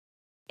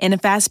In a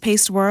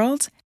fast-paced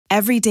world,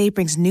 every day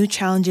brings new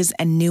challenges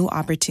and new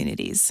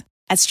opportunities.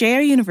 At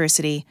Strayer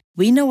University,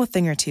 we know a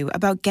thing or two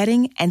about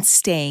getting and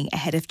staying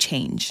ahead of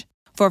change.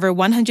 For over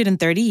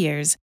 130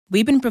 years,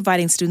 we've been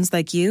providing students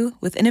like you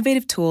with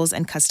innovative tools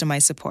and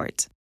customized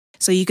support,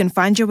 so you can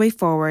find your way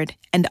forward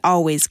and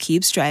always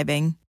keep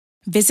striving.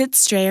 Visit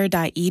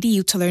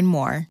strayer.edu to learn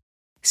more.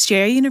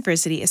 Strayer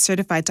University is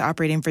certified to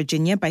operate in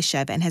Virginia by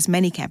Chev and has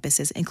many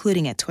campuses,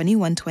 including at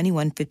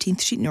 2121 15th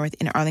Street North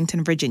in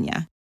Arlington,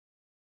 Virginia.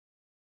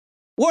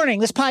 Warning,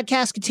 this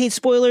podcast contains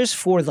spoilers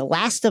for The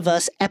Last of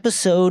Us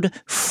Episode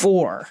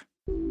 4.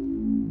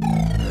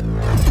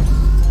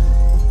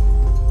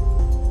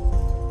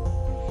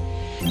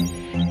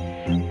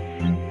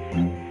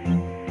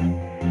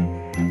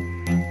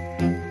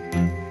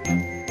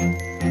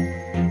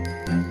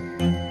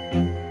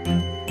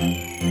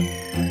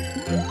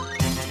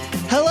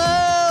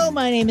 Hello,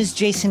 my name is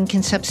Jason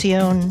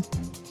Concepcion.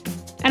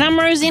 And I'm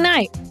Rosie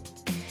Knight.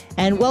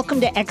 And welcome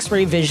to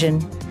X-Ray Vision,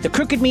 the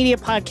Crooked Media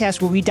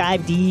podcast where we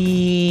dive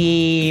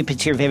deep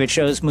into your favorite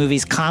shows,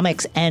 movies,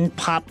 comics, and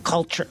pop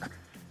culture.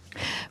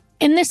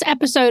 In this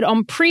episode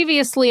on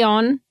Previously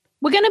On,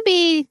 we're going to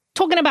be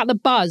talking about the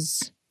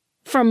buzz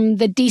from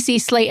the DC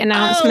slate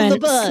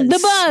announcement. Oh,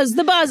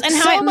 the buzz. And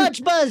how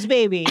much buzz,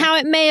 baby. How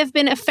it may have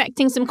been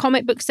affecting some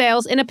comic book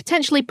sales in a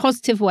potentially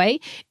positive way.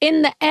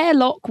 In the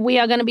airlock, we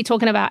are going to be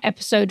talking about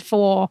episode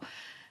 4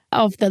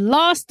 of The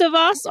Last of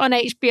Us on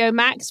HBO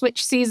Max,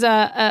 which sees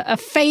a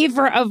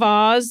favorite of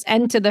ours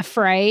enter the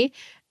fray.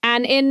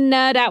 And in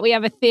Nerd Out, we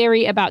have a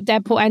theory about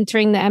Deadpool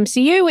entering the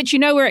MCU, which you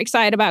know we're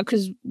excited about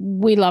because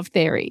we love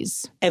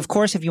theories. Of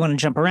course, if you want to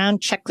jump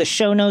around, check the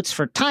show notes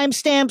for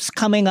timestamps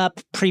coming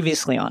up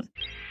Previously On.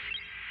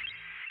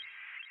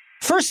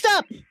 First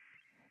up,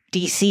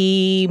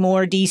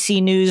 more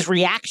DC news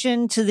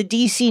reaction to the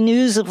DC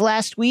news of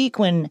last week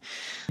when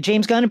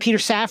James Gunn and Peter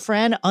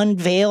Safran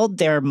unveiled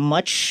their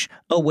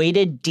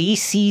much-awaited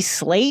DC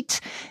slate.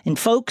 And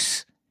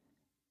folks,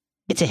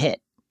 it's a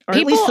hit. Or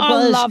People at least the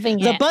buzz, are loving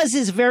it. The buzz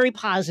is very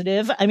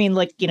positive. I mean,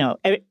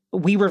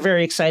 we were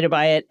very excited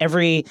by it.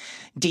 Every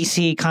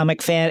DC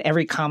comic fan,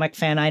 every comic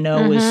fan I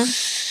know was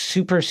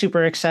super,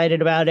 super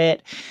excited about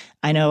it.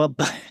 I know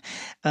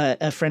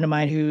a friend of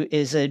mine who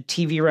is a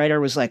TV writer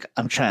was like,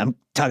 I'm talking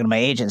to my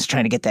agents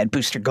trying to get that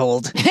Booster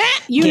Gold.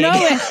 You know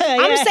it.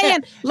 I'm saying,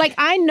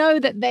 I know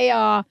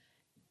that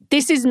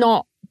this is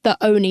not the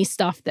only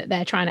stuff that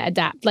they're trying to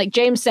adapt. Like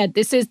James said,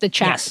 this is the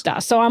chapter.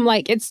 Yes. So I'm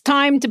like, it's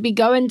time to be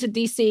going to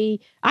DC.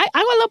 I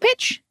got a little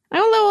pitch.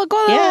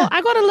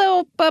 I got a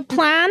little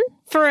plan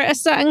for a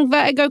certain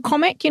Vertigo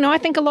comic. You know, I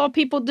think a lot of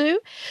people do.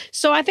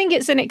 So I think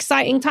it's an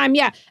exciting time.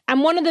 Yeah.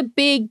 And one of the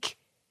big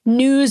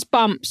news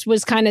bumps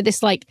was kind of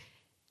this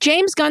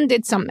James Gunn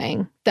did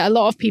something that a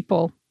lot of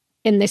people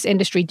in this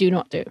industry do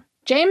not do.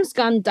 James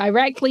Gunn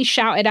directly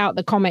shouted out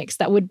the comics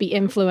that would be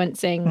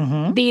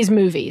influencing these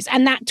movies.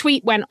 And that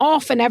tweet went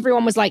off and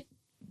everyone was like,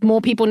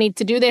 more people need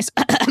to do this.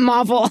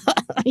 Marvel,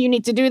 you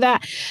need to do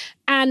that.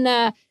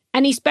 And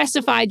he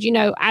specified,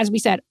 as we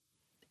said,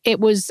 it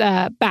was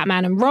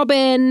Batman and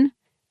Robin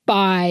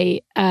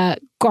by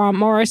Grant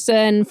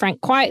Morrison,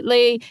 Frank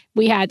Quitely.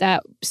 We had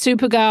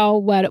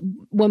Supergirl,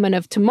 Woman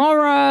of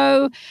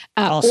Tomorrow,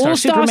 All-Star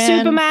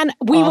Superman.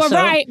 We were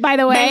right, by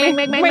the way.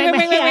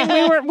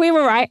 We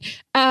were right.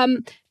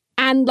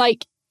 And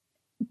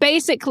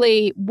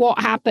basically what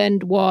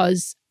happened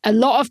was a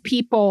lot of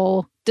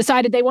people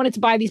decided they wanted to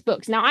buy these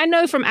books. Now, I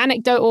know from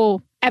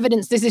anecdotal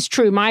evidence this is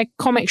true. My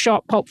comic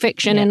shop, Pulp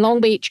Fiction in Long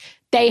Beach,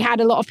 they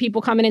had a lot of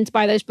people coming in to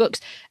buy those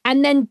books.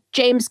 And then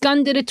James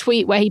Gunn did a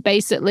tweet where he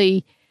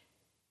basically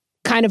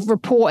kind of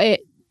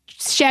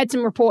shared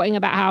some reporting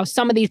about how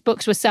some of these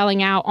books were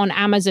selling out on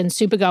Amazon.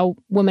 Supergirl,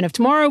 Woman of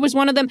Tomorrow was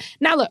one of them.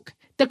 Now, look,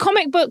 the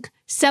comic book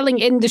selling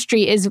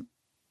industry is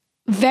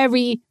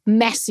very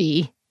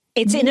messy.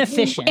 It's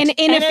inefficient.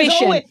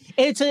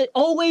 It's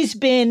always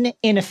been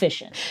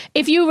inefficient.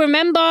 If you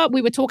remember,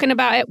 we were talking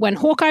about it when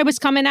Hawkeye was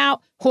coming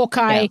out.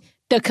 Hawkeye,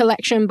 the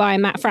collection by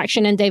Matt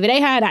Fraction and David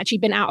Ayer had actually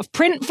been out of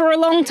print for a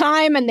long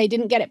time, and they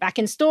didn't get it back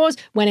in stores.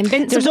 When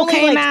Invincible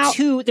came out,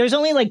 there's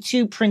only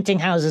 2 printing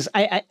houses.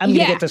 I'm going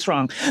to get this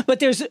wrong, but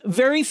there's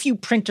very few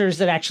printers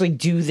that actually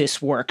do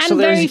this work. And so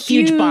there's a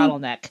huge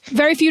bottleneck.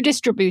 Very few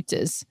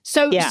distributors.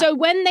 So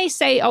when they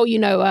say,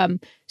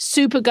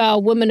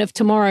 Supergirl, Woman of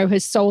Tomorrow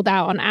has sold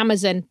out on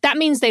Amazon, that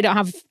means they don't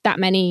have that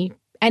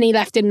any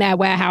left in their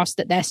warehouse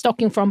that they're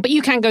stocking from, but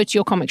you can go to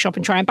your comic shop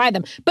and try and buy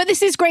them. But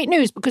this is great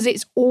news because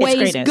it's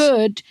always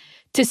good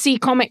to see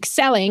comics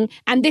selling,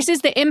 and this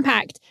is the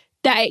impact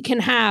that it can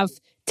have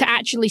to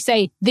actually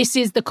say, this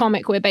is the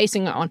comic we're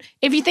basing it on.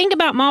 If you think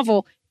about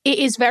Marvel, it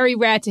is very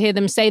rare to hear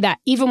them say that,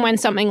 even when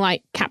something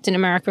like Captain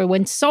America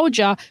Winter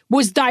Soldier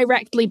was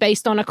directly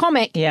based on a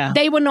comic,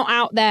 they were not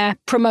out there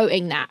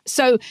promoting that.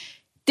 So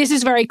this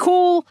is very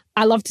cool.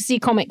 I love to see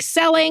comics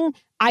selling.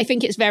 I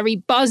think it's very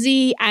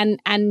buzzy and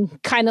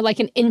kind of like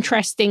an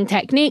interesting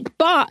technique.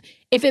 But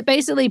if it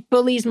basically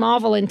bullies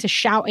Marvel into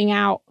shouting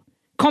out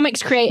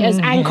comics creators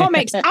and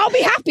comics, I'll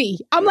be happy.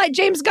 I'm like,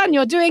 James Gunn,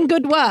 you're doing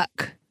good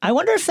work. I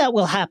wonder if that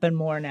will happen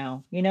more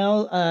now. You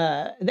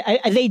know,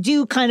 they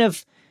do kind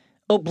of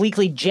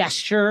obliquely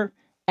gesture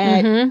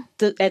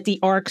at the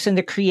arcs and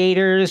the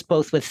creators,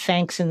 both with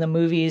thanks in the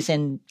movies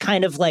and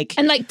kind of like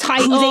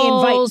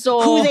titles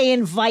who they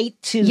invite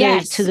to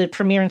the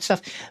premiere and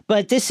stuff.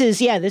 But this is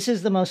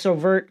the most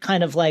overt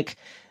kind of like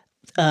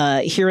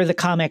here are the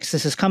comics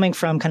this is coming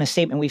from kind of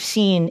statement we've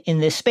seen in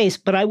this space.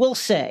 But I will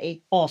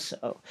say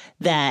also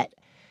that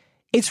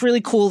it's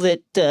really cool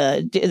that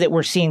that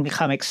we're seeing the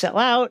comics sell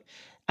out.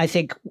 I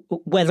think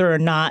whether or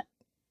not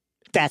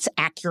that's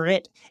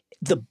accurate,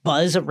 the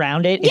buzz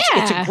around it,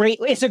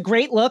 it's a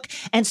great look.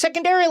 And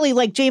secondarily,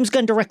 like James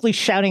Gunn directly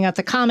shouting out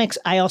the comics,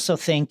 I also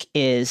think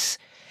is,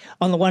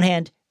 on the one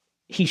hand,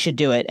 he should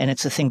do it, and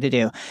it's a thing to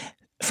do.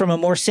 From a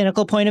more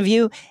cynical point of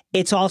view,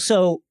 it's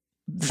also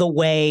the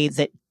way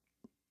that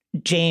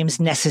James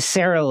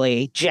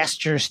necessarily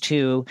gestures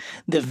to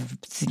the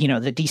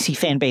DC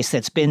fan base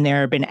that's been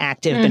there, been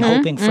active, been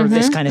hoping for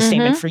this kind of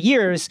statement for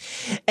years,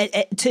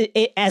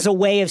 as a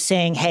way of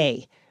saying,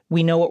 hey,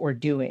 we know what we're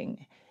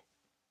doing.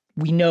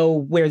 We know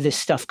where this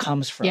stuff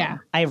comes from. Yeah.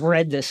 I've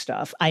read this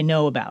stuff. I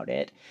know about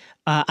it.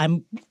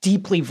 I'm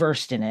deeply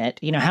versed in it.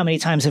 You know, how many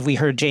times have we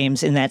heard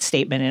James in that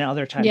statement and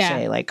other times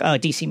say like, oh,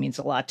 DC means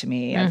a lot to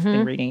me. I've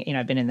been reading,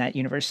 I've been in that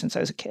universe since I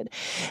was a kid.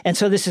 And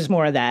so this is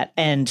more of that.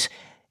 And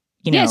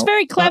it's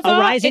very clever. A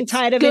rising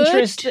tide of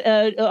interest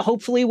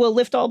hopefully will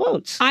lift all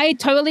boats. I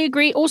totally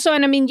agree. Also,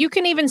 and I mean, you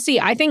can even see,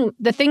 I think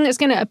the thing that's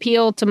going to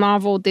appeal to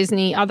Marvel,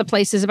 Disney, other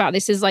places about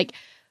this is like,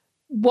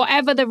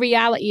 whatever the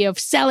reality of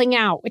selling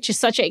out, which is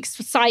such an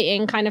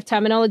exciting kind of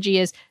terminology,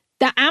 is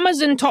the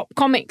Amazon top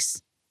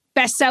comics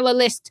bestseller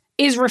list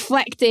is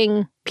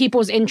reflecting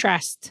people's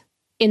interest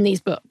in these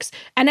books.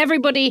 And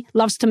everybody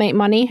loves to make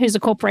money who's a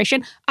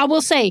corporation. I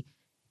will say,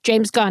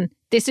 James Gunn,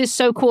 this is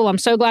so cool. I'm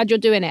so glad you're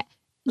doing it.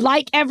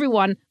 Like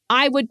everyone,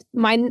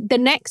 the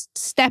next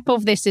step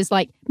of this is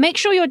like, make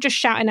sure you're just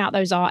shouting out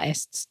those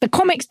artists. The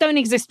comics don't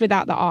exist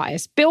without the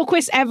artists.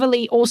 Bilquis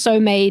Evely also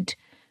made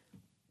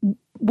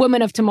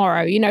Woman of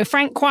Tomorrow. You know,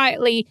 Frank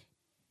Quitely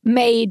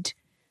made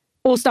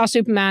All-Star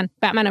Superman,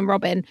 Batman and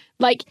Robin.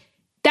 Like,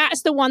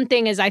 that's the one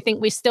thing is I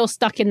think we're still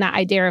stuck in that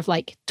idea of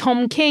like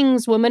Tom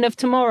King's Woman of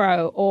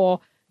Tomorrow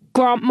or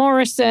Grant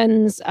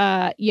Morrison's,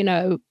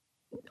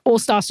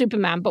 All-Star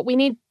Superman. But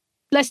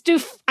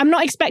I'm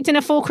not expecting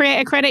a full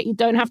creator credit. You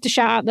don't have to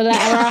shout out the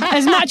letterer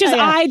as much as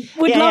I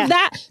would love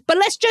that. But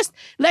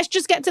let's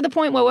just get to the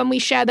point where when we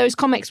share those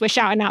comics, we're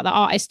shouting out the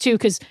artists too,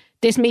 because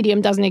this medium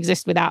doesn't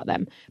exist without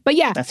them. But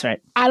yeah, that's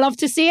right. I love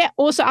to see it.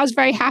 Also, I was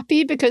very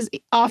happy because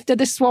after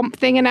the Swamp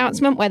Thing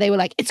announcement where they were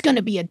like, it's going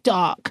to be a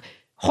dark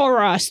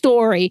horror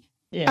story,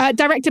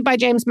 directed by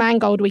James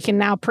Mangold, we can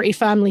now pretty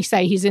firmly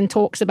say he's in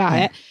talks about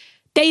it.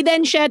 They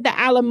then shared the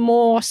Alan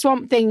Moore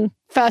Swamp Thing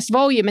first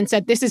volume and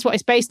said, this is what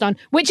it's based on,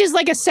 which is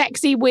like a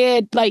sexy,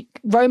 weird, like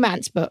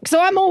romance book.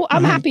 So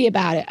I'm happy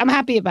about it. I'm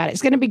happy about it.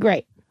 It's going to be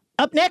great.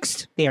 Up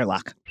next, the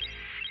airlock.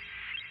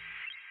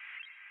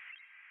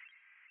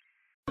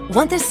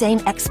 Want the same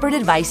expert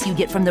advice you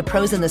get from the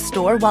pros in the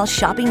store while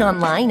shopping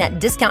online at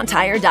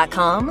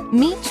DiscountTire.com?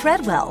 Meet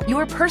Treadwell,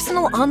 your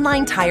personal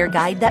online tire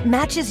guide that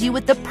matches you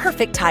with the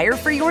perfect tire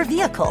for your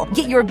vehicle.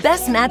 Get your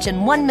best match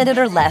in 1 minute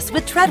or less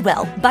with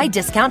Treadwell by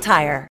Discount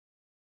Tire.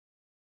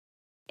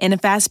 In a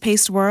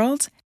fast-paced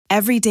world,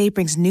 every day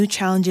brings new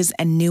challenges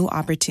and new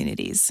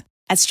opportunities.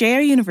 At Strayer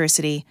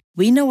University,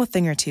 we know a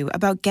thing or two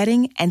about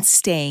getting and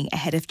staying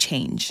ahead of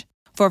change.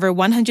 For over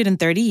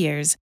 130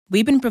 years,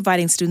 we've been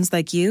providing students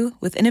like you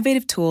with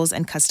innovative tools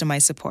and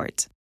customized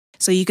support,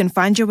 so you can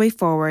find your way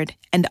forward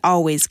and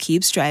always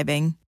keep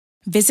striving.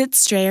 Visit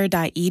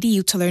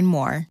strayer.edu to learn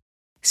more.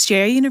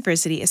 Strayer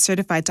University is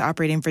certified to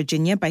operate in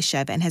Virginia by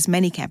Chev and has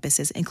many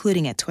campuses,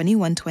 including at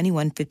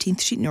 2121 15th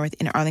Street North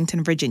in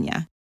Arlington,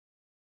 Virginia.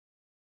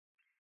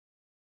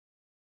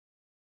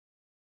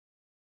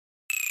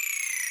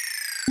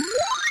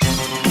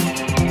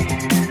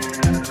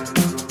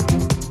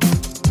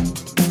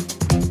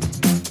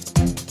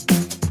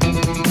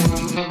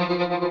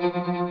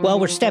 Well,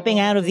 we're stepping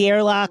out of the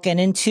airlock and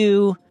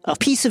into a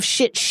piece of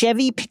shit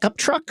Chevy pickup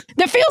truck.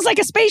 That feels like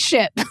a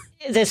spaceship.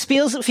 This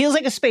feels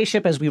like a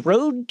spaceship as we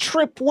road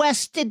trip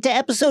west into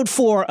episode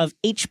 4 of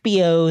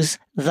HBO's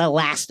The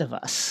Last of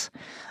Us.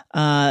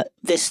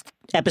 This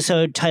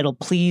episode titled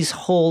Please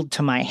Hold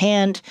to My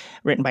Hand,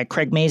 written by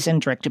Craig Mazin,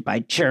 directed by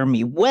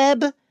Jeremy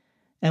Webb.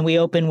 And we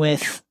open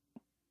with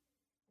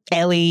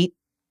Ellie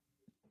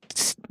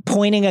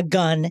pointing a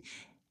gun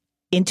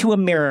into a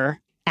mirror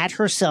at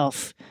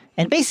herself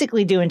and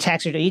basically doing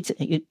tax. Are you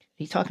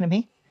talking to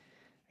me?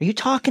 Are you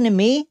talking to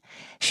me?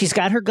 She's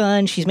got her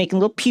gun. She's making a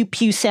little pew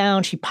pew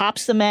sound. She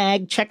pops the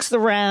mag, checks the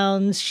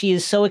rounds. She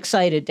is so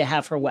excited to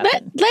have her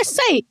weapon. Let's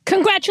say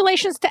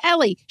congratulations to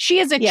Ellie. She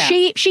is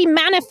she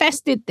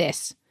manifested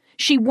this.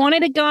 She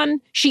wanted a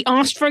gun. She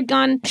asked for a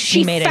gun.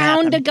 She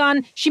found a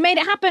gun. She made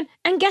it happen.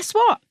 And guess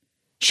what?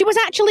 She was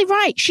actually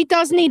right. She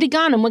does need a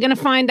gun, and we're going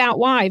to find out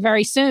why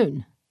very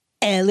soon.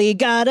 Ellie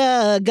got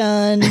a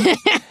gun.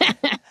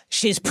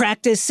 She's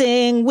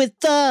practicing with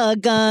the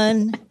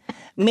gun.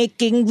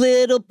 making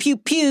little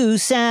pew-pew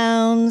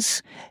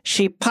sounds.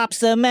 She pops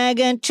the mag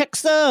and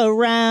checks the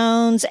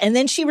rounds. And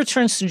then she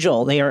returns to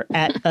Joel. They are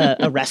at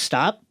a rest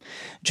stop.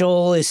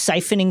 Joel is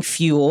siphoning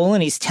fuel,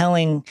 and he's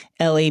telling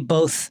Ellie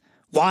both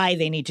why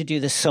they need to do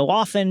this so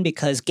often,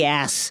 because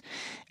gas,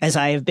 as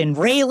I have been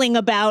railing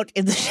about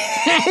in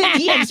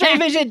the X-Ray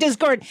Vision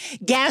Discord,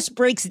 gas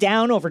breaks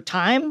down over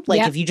time.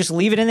 Like, if you just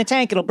leave it in the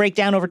tank, it'll break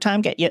down over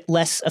time, get yet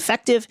less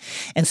effective.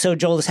 And so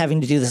Joel is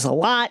having to do this a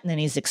lot, and then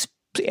he's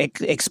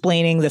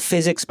explaining the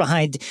physics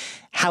behind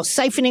how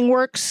siphoning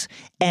works,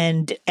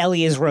 and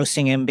Ellie is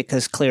roasting him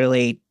because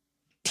clearly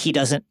he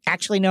doesn't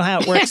actually know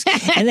how it works.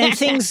 And then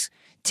things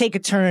take a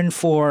turn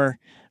for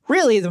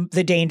really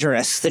the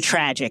dangerous, the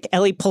tragic.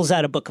 Ellie pulls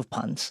out a book of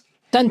puns.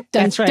 Dun,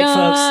 dun, That's right,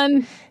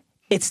 dun. folks.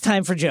 It's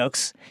time for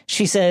jokes.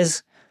 She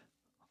says,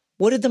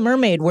 "What did the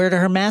mermaid wear to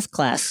her math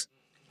class?"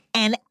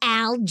 "An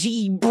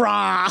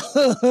algebra."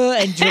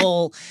 And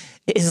Joel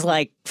is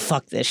like,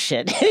 fuck this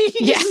shit.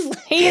 He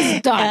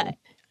is done.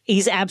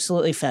 He's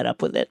absolutely fed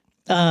up with it.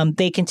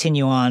 They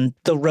continue on.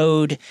 The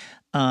road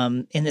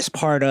in this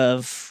part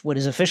of what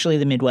is officially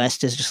the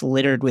Midwest is just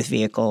littered with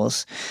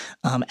vehicles.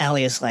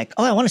 Ellie is like,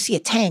 "Oh, I want to see a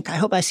tank. I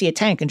hope I see a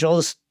tank." And Joel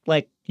is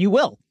like, "You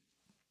will.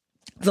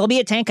 There'll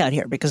be a tank out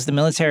here," because the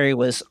military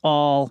was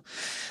all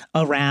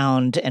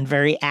around and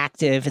very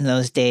active in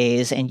those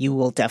days, and you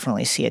will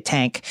definitely see a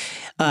tank.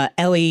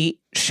 Ellie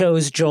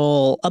shows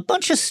Joel a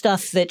bunch of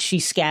stuff that she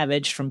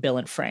scavenged from Bill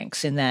and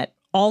Frank's in that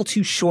all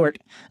too short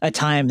a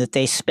time that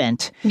they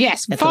spent.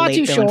 Yes, at far the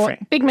too late Bill and short.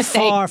 Frank. Big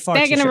mistake. Far They're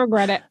too going to short.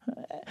 regret it.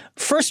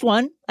 First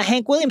one, a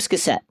Hank Williams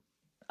cassette.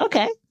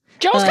 Okay.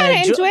 Joel's kind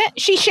of into it.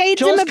 She shades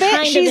Joel's him a bit.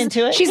 kind of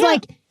into it, She's yeah.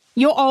 like,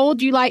 "You're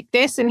old, you like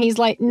this?" And he's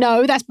like,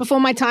 "No, that's before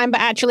my time,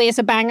 but actually it's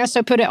a banger,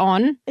 so put it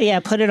on."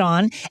 Yeah, put it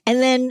on.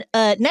 And then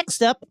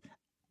next up,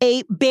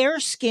 a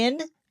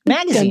bearskin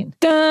magazine.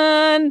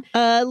 Dun,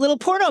 dun. Little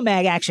porno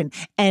mag action.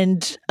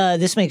 And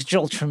this makes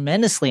Joel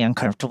tremendously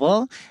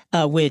uncomfortable,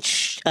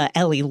 which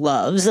Ellie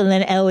loves. And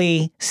then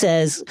Ellie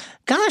says,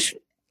 "Gosh,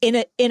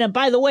 in a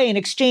by the way, in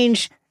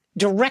exchange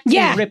directly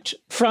ripped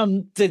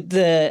from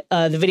the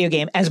video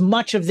game, as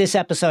much of this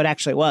episode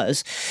actually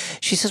was."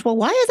 She says, "Well,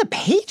 why are the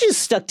pages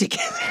stuck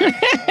together?"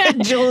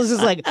 Joel's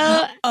just like,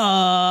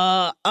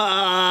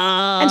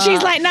 And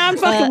she's like, "Nah, I'm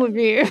fucking with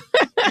you."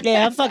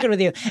 "Yeah, I'm fucking with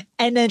you."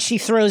 And then she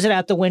throws it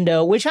out the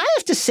window, which I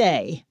have to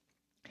say,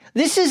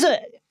 this is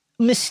a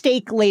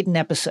mistake-laden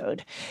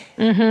episode.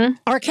 Mm-hmm.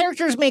 Our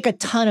characters make a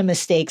ton of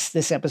mistakes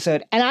this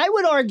episode, and I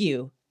would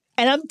argue,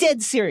 and I'm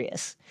dead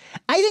serious,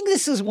 I think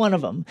this is one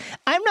of them.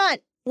 I'm not,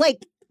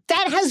 like,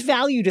 that has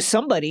value to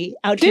somebody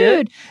out here.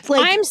 Dude,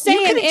 Like, I'm you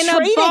saying could've in a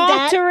traded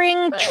that.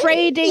 bartering,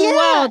 trading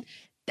world,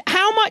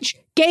 how much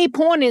gay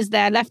porn is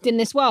there left in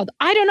this world?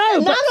 I don't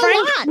know. Not but a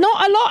lot.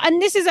 Not a lot.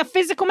 And this is a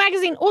physical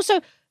magazine.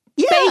 Also,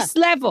 base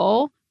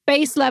level,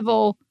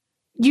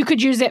 you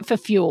could use it for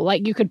fuel.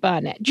 Like, you could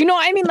burn it. Do you know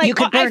what I mean? Like, You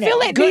could burn I feel it.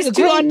 like Good- these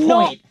two great are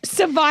not point.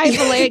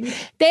 surviving.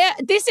 They're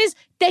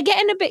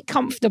getting a bit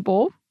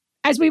comfortable,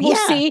 as we will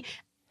see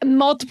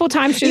multiple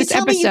times through You this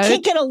tell me episode. you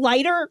can't get a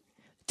lighter?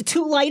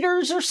 2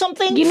 lighters or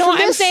something? You know for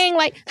what I'm this? saying?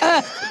 Like,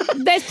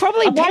 there's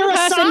probably A pair one of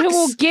person who socks?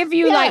 will give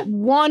you like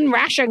one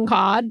ration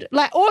card,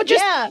 like, or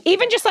just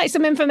even just like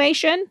some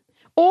information,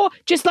 or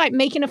just like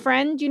making a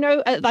friend. You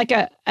know, like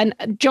and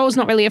Joel's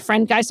not really a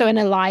friend guy, so an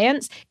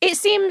alliance. It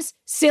seems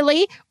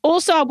silly.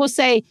 Also, I will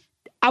say,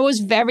 I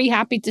was very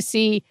happy to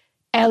see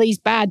Ellie's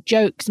bad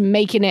jokes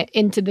making it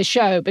into the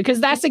show,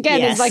 because that's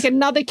again is like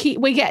another key.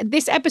 We get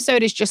this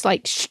episode is just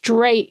like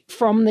straight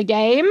from the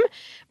game,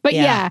 but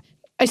yeah.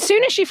 As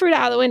soon as she threw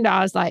that out the window,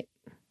 I was like,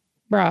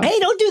 bro. Hey,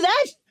 don't do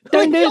that.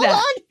 Don't do Hold that.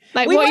 on.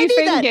 Like, We what are might you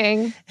do that.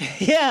 thinking?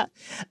 Yeah.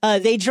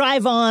 They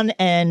drive on,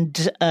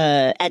 and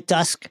at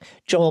dusk,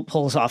 Joel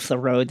pulls off the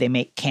road. They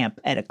make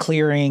camp at a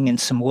clearing in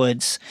some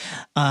woods.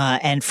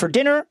 And for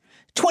dinner,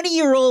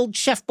 20-year-old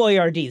Chef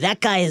Boyardee. That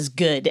guy is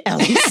good,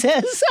 Ellie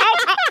says.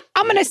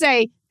 I'm going to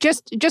say,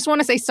 just want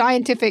to say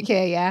scientific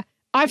here, yeah?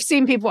 I've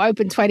seen people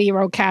open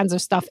 20-year-old cans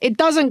of stuff. It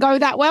doesn't go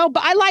that well,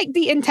 but I like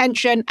the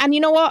intention. And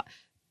you know what?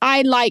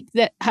 I like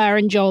that her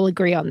and Joel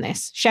agree on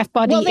this. Chef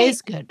Buddy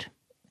is good.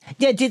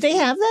 Yeah, did they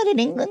have that in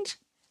England?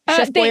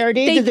 Chef they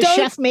Boyardee? Did the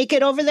chef make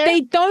it over there?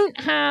 They don't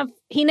have.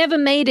 He never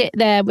made it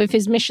there with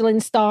his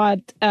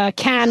Michelin-starred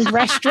canned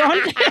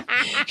restaurant.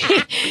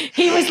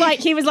 he was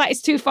like,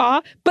 it's too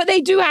far. But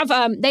they do have.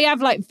 They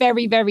have like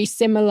very, very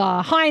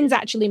similar. Heinz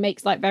actually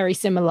makes like very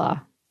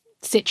similar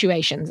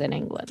situations in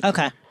England.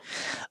 Okay.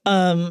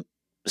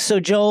 So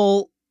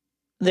Joel,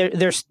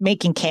 they're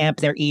making camp.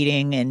 They're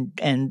eating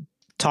and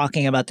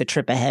talking about the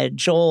trip ahead.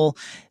 Joel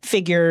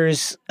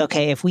figures,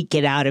 okay, if we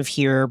get out of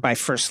here by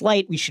first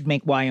light, we should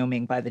make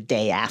Wyoming by the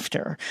day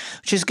after,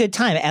 which is a good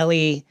time.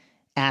 Ellie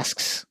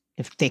asks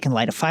if they can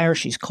light a fire.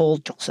 She's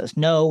cold. Joel says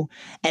no.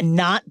 And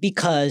not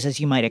because, as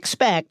you might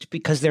expect,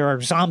 because there are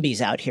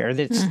zombies out here.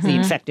 That's the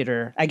infected,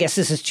 or I guess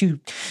this is too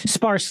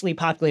sparsely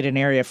populated an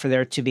area for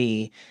there to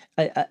be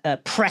a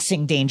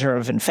pressing danger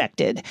of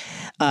infected,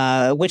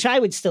 which I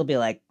would still be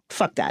like,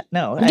 fuck that.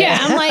 No. Yeah,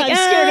 I'm like, I'm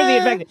scared of the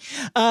infected.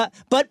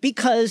 But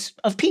because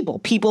of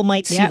people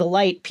might see the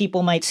light.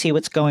 People might see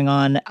what's going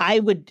on. I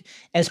would,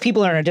 as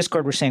people on our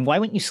Discord were saying, why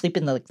wouldn't you sleep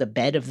in the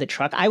bed of the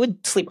truck? I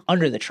would sleep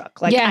under the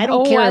truck. Like, I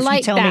don't care if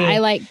you tell me. I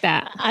like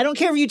that. I don't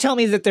care if you tell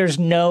me that there's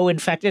no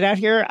infected out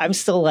here. I'm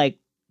still like,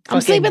 I'm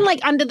sleeping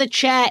like under the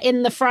chair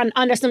in the front,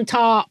 under some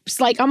tarps.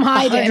 Like I'm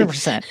hiding.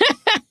 100%.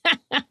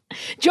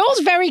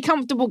 Joel's very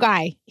comfortable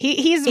guy.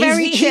 He's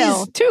very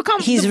chill. Too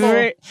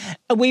comfortable.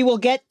 We will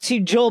get to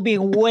Joel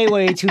being way,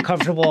 way too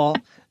comfortable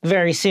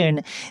very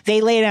soon.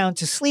 They lay down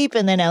to sleep,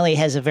 and then Ellie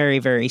has a very,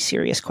 very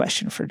serious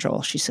question for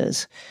Joel. She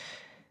says,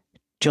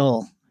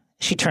 Joel,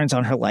 she turns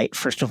on her light,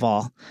 first of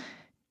all.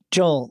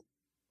 Joel,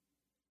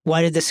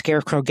 why did the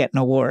Scarecrow get an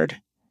award?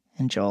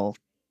 And Joel,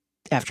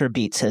 after a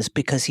beat, says,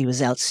 because he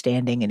was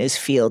outstanding in his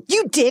field.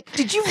 You dick,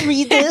 did you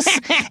read this?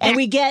 And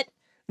we get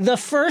the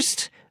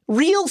first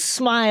real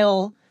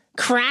smile,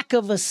 crack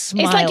of a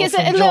smile. It's like it's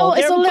a little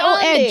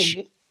edge.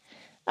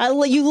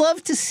 You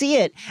love to see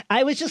it.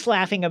 I was just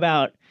laughing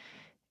about,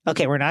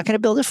 okay, we're not going to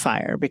build a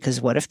fire because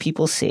what if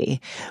people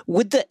see?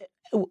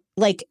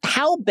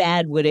 How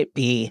bad would it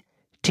be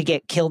to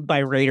get killed by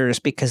raiders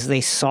because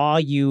they saw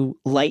you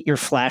light your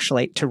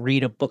flashlight to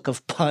read a book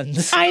of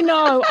puns? I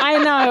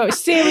know.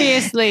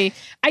 Seriously.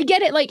 I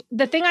get it. Like,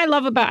 the thing I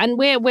love about, and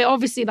we're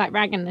obviously like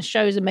ragging, the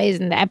show's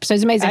amazing, the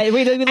episode's amazing.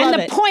 We love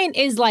and the point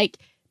is like,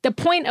 the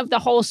point of the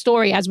whole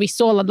story, as we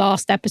saw the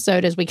last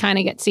episode, as we kind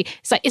of get to see,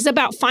 it's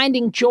about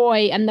finding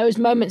joy and those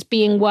moments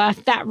being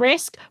worth that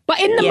risk. But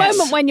in the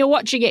moment when you're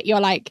watching it, you're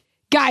like,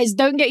 guys,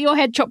 don't get your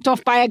head chopped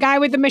off by a guy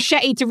with a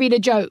machete to read a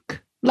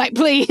joke. Like,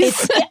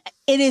 please.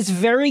 It is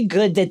very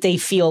good that they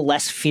feel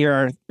less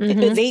fear.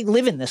 Mm-hmm. They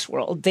live in this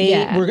world.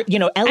 Ellie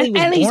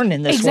was born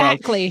in this world.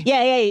 Exactly.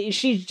 Yeah.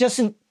 She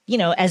doesn't,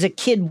 as a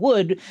kid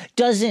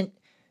doesn't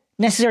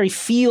necessarily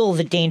feel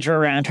the danger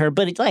around her.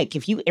 But it's like,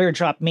 if you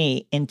airdrop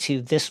me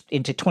into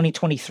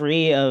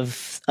 2023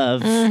 of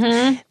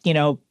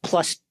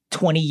plus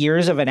 20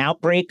 years of an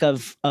outbreak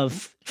of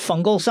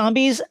fungal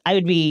zombies, I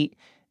would be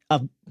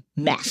a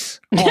mess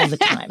all the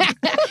time.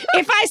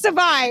 If I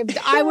survived,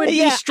 I would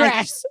be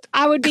stressed.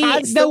 I would be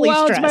the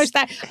world's most.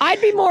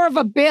 I'd be more of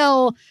a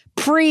Bill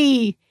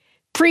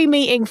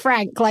pre-meeting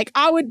Frank. Like,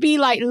 I would be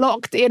like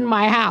locked in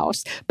my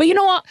house. But you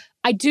know what?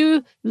 I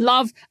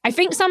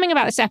think something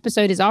about this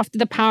episode is after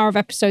the power of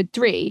episode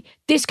 3,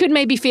 this could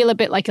maybe feel a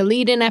bit like a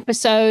lead-in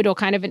episode or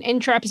kind of an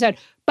intro episode.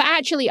 But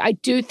actually, I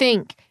do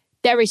think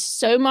there is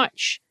so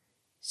much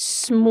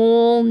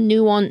small,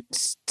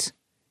 nuanced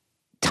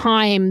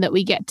time that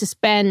we get to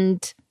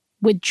spend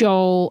with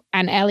Joel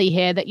and Ellie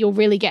here that you're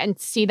really getting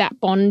to see that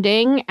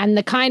bonding and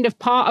the kind of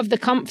part of the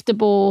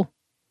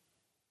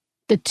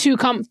too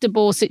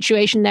comfortable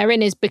situation they're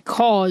in is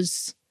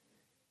because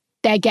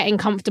they're getting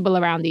comfortable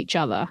around each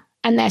other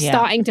and they're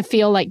starting to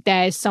feel like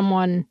there's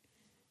someone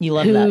you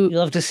love that. You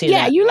love to see that.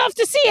 Yeah, you love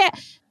to see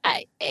it.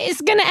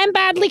 It's going to end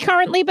badly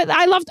currently, but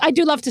I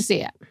do love to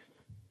see it.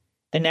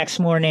 The next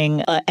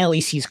morning,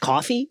 Ellie sees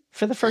coffee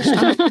for the first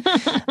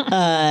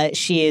time.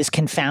 She is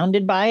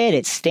confounded by it.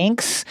 It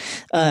stinks.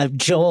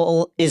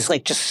 Joel is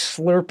like just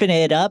slurping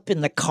it up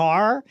in the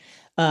car,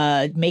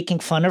 making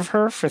fun of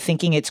her for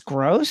thinking it's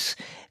gross.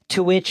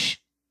 To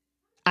which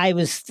I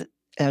was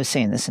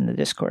saying this in the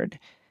Discord.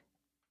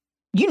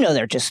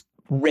 They're just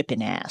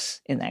ripping ass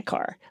in that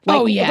car.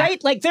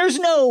 Right? Like, there's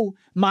no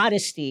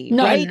modesty,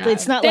 right? No.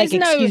 It's not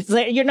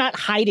you're not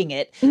hiding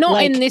it.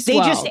 Not in this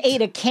world. They just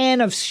ate a can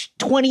of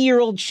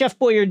 20-year-old Chef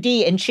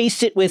Boyardee and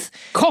chased it with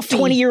coffee.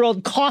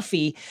 20-year-old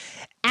coffee.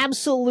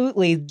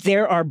 Absolutely,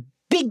 there are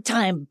big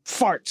time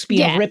farts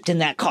being ripped in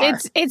that car.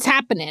 It's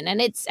happening,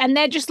 and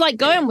they're just like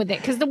going with it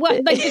because the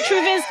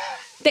truth is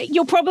that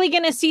you're probably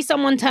going to see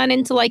someone turn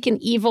into like an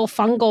evil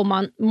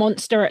fungal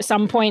monster at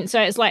some point.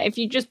 So it's like, if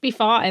you just be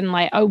farting,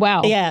 like, oh,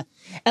 well. Yeah.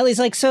 Ellie's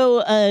like,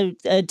 so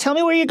tell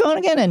me where you're going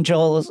again. And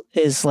Joel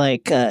is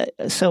like,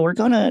 so we're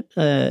going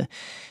to,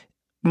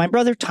 my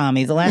brother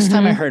Tommy, the last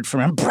time I heard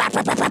from him,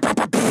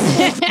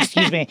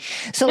 excuse me.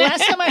 So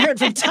last time I heard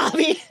from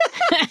Tommy,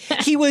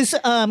 he was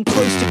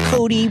close to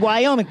Cody,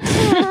 Wyoming.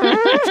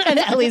 And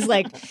Ellie's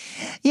like,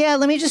 yeah,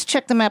 let me just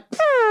check the map.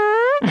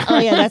 Oh,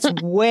 yeah, that's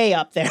way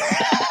up there.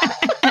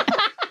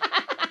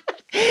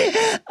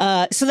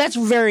 So that's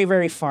very,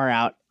 very far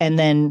out. And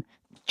then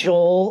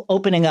Joel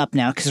opening up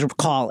now, because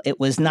recall, it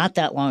was not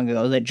that long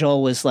ago that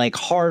Joel was like,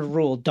 hard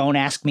rule, don't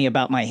ask me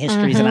about my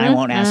histories and I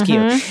won't ask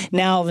you.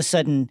 Now, all of a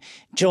sudden,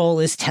 Joel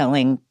is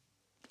telling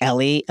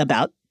Ellie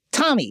about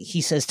Tommy.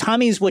 He says,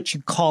 Tommy's what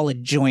you call a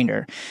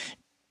joiner.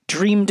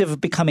 Dreamed of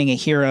becoming a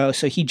hero,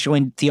 so he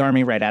joined the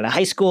army right out of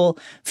high school.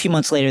 A few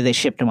months later, they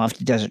shipped him off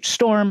to Desert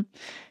Storm.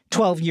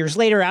 12 years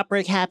later,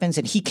 outbreak happens,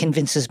 and he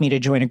convinces me to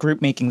join a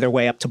group making their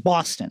way up to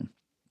Boston.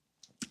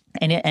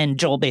 And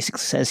Joel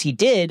basically says he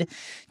did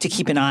to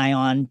keep an eye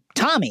on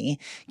Tommy,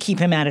 keep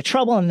him out of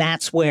trouble, and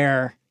that's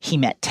where he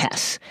met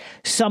Tess.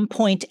 Some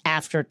point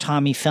after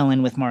Tommy fell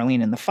in with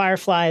Marlene and the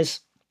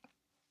Fireflies,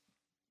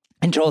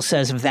 And Joel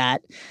says of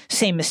that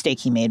same mistake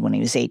he made when he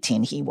was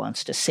 18, he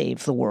wants to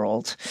save the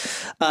world.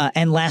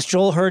 And last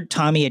Joel heard,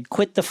 Tommy had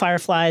quit the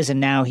Fireflies, and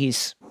now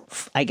he's,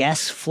 I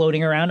guess,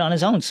 floating around on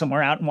his own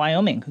somewhere out in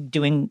Wyoming,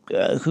 doing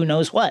who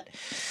knows what.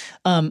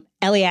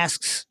 Ellie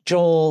asks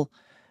Joel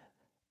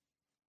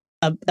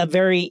a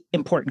very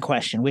important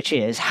question, which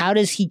is, how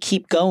does he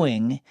keep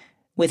going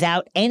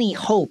without any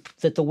hope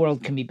that the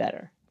world can be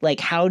better? Like,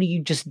 how do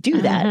you just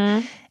do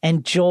that?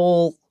 And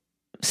Joel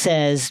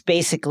says,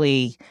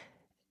 basically,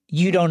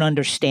 you don't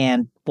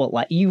understand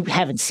what you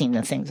haven't seen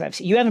the things I've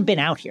seen. You haven't been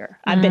out here.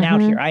 I've been out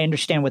here. I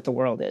understand what the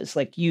world is.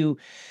 Like, you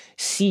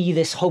see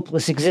this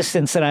hopeless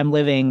existence that I'm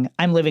living.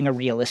 I'm living a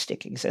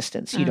realistic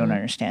existence. You don't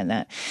understand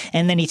that.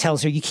 And then he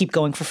tells her, you keep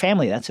going for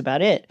family. That's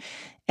about it.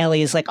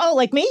 Ellie is like, oh,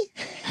 like me?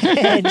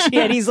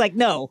 and he's like,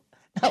 no,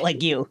 not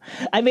like you.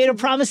 I made a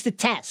promise to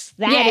Tess.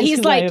 That is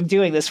who I am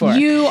doing this for.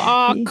 You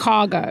are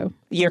cargo.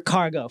 You're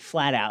cargo,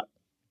 flat out.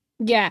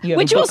 Yeah. You have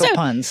Which a book also, of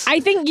puns. I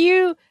think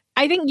you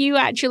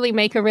actually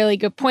make a really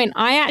good point.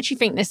 I actually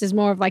think this is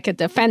more of like a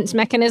defense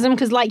mechanism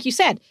because, like you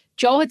said,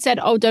 Joel had said,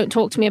 oh, don't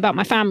talk to me about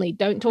my family.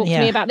 Don't talk to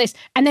me about this.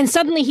 And then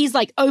suddenly he's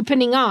like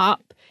opening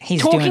up,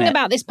 talking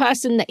about this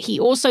person that he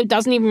also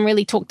doesn't even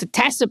really talk to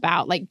Tess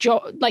about. Like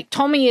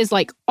Tommy is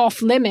like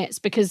off limits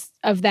because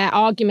of their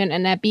argument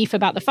and their beef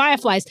about the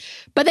Fireflies.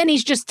 But then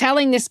he's just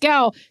telling this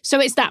girl. So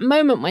it's that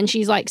moment when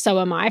she's like, so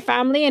am I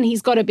family? And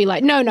he's got to be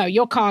like, no,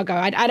 you're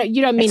cargo.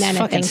 You don't mean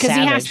anything. Because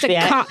he has to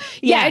cut.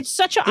 Yeah, it's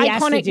such an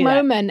iconic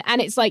moment. And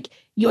it's like,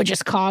 you're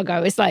just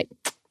cargo. It's like,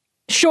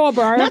 sure,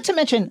 bro. Not to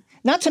mention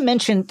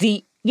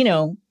the,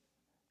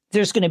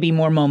 there's going to be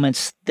more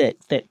moments that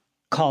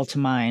call to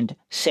mind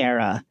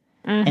Sarah,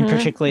 and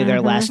particularly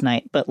their last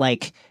night. But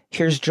like,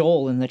 here's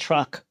Joel in the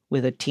truck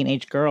with a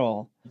teenage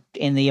girl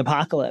in the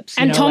apocalypse.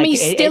 And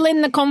Tommy's still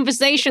in the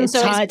conversation,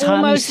 so it's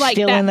almost like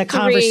still that in the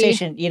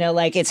conversation.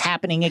 Like it's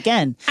happening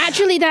again.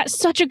 Actually, that's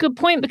such a good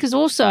point because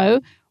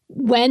also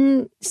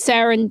when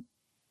Sarah and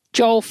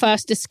Joel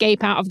first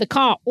escape out of the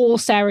car, all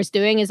Sarah's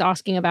doing is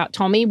asking about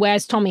Tommy.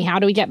 Where's Tommy? How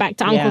do we get back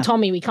to Uncle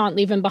Tommy? We can't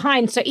leave him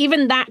behind. So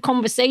even that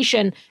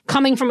conversation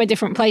coming from a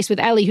different place with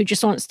Ellie, who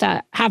just wants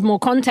to have more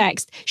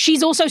context,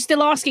 she's also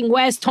still asking,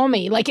 where's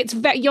Tommy? Like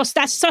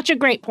that's such a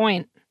great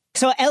point.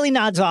 So Ellie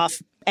nods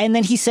off. And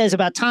then he says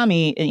about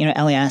Tommy,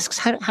 Ellie asks,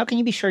 how can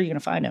you be sure you're going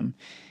to find him?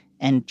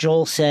 And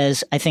Joel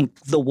says, I think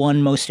the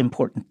one most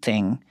important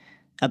thing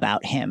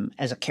about him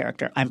as a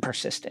character, I'm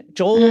persistent.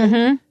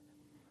 Joel,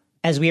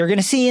 as we are going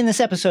to see in this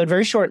episode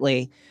very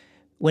shortly,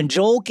 when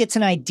Joel gets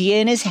an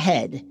idea in his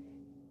head,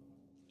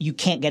 you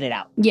can't get it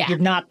out. Yeah. You're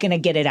not going to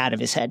get it out of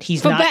his head.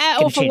 He's not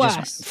going to change his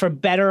mind. For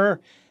better,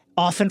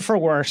 often for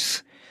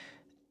worse,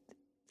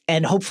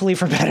 and hopefully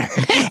for better.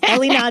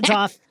 Ellie nods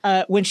off.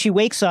 When she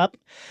wakes up,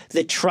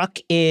 the truck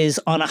is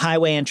on a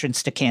highway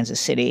entrance to Kansas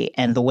City,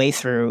 and the way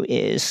through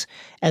is,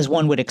 as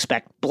one would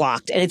expect,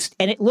 blocked. And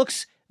it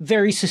looks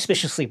very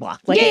suspiciously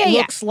blocked. Like it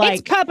looks like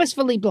it's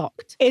purposefully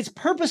blocked. It's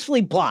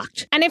purposefully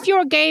blocked. And if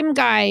you're a game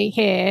guy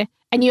here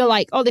and you're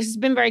like, oh, this has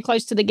been very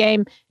close to the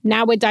game,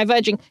 now we're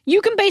diverging, you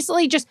can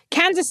basically just,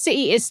 Kansas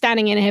City is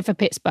standing in here for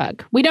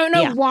Pittsburgh. We don't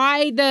know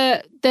why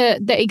the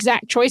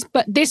exact choice,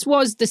 but this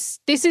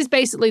is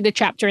basically the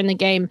chapter in the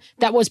game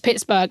that was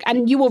Pittsburgh,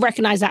 and you will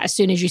recognize that as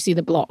soon as you see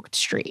the blocked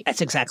street.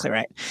 That's exactly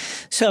right.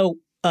 So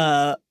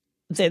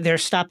they're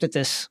stopped at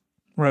this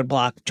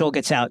roadblock. Joel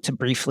gets out to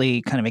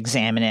briefly kind of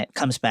examine it,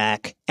 comes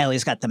back.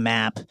 Ellie's got the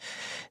map.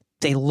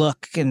 They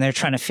look and they're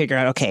trying to figure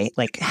out, okay,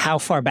 like how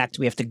far back do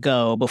we have to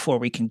go before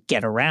we can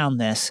get around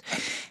this?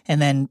 And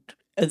then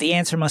the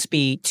answer must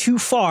be too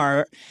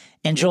far.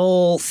 And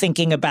Joel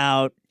thinking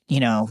about,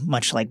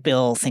 much like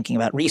Bill thinking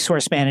about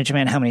resource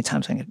management, how many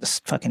times I'm going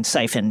to fucking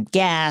siphon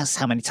gas?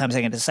 How many times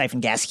I'm going to siphon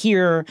gas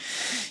here?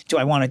 Do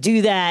I want to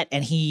do that?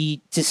 And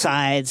he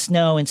decides,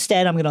 no,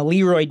 instead I'm going to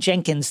Leroy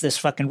Jenkins this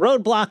fucking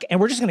roadblock,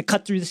 and we're just going to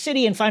cut through the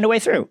city and find a way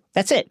through.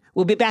 That's it.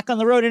 We'll be back on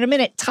the road in a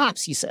minute.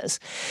 Tops, he says.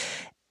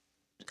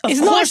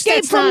 It's not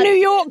Escape from New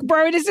York,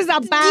 bro. This is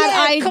a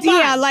bad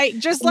idea. Like,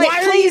 just like,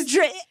 please.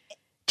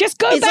 Just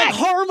go it's back. It's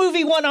like horror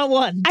movie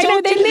 101. I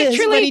know they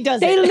literally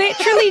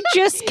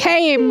just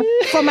came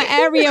from an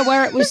area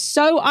where it was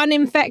so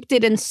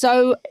uninfected and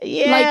so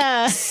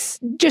like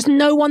just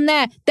no one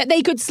there that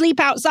they could sleep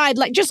outside.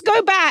 Like, just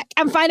go back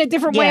and find a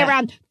different way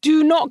around.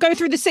 Do not go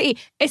through the city.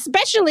 This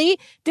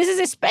is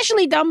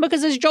especially dumb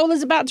because, as Joel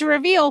is about to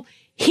reveal,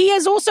 he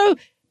has also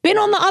been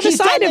on the other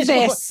side of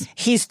this. Before.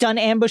 He's done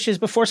ambushes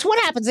before. So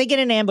what happens? They get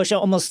an ambush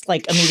almost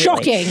like immediately.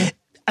 Shocking.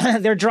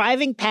 They're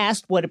driving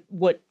past what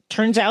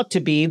turns out to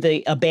be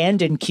the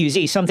abandoned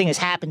QZ. Something has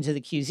happened to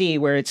the QZ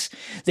where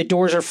the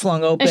doors are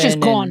flung open. It's just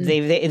gone.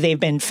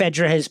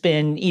 Fedra has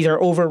been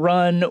either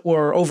overrun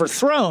or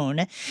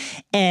overthrown.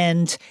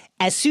 And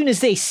as soon as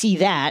they see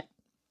that,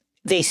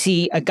 they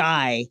see a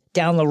guy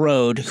down the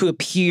road who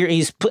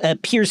appears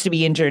to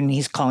be injured, and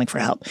he's calling for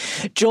help.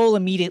 Joel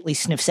immediately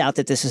sniffs out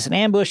that this is an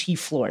ambush. He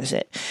floors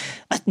it.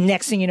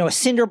 Next thing you know, a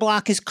cinder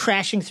block is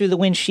crashing through the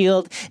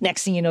windshield.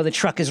 Next thing you know, the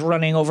truck is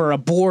running over a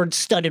board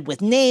studded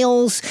with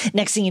nails.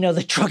 Next thing you know,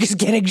 the truck is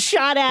getting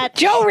shot at.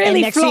 Joel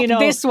really flopped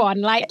this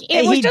one. Like,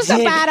 it was just a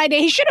bad idea.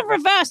 He should have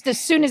reversed as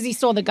soon as he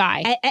saw the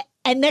guy.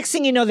 And next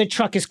thing you know, the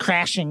truck is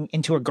crashing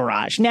into a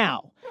garage.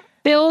 Now,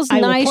 Bill's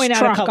nice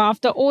truck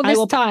after all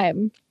this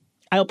time.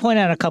 I will point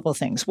out a couple of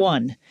things.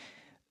 One,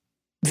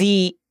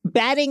 the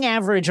batting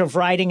average of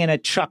riding in a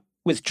truck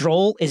with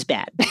Joel is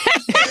bad.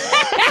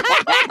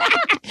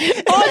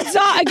 Odds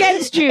are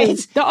against you.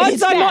 The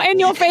odds are not in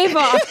your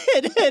favor.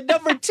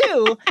 Number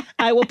two,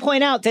 I will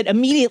point out that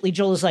immediately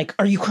Joel is like,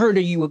 are you hurt?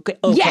 Are you okay?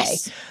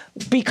 Yes.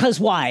 Because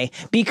why?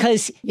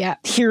 Because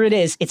here it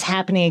is. It's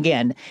happening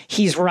again.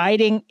 He's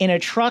riding in a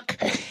truck,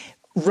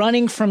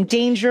 running from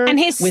danger and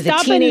his with a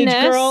teenage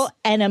girl,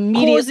 and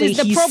immediately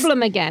causes the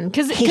problem again.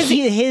 Because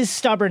his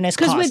stubbornness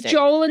caused it. Because with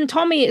Joel and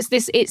Tommy, it's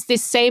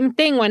this same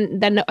thing. When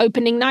then the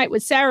opening night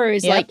with Sarah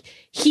is like,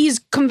 he's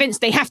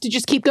convinced they have to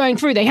just keep going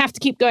through. They have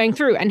to keep going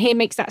through. And he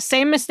makes that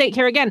same mistake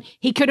here again.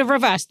 He could have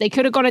reversed. They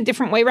could have gone a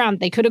different way around.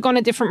 They could have gone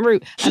a different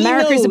route.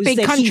 America is a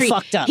big country.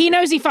 He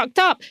knows he fucked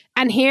up.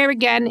 And here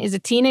again is a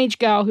teenage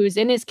girl who's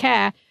in his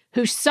care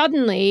who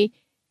suddenly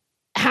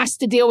has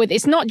to deal with.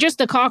 It's not just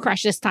a car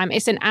crash this time.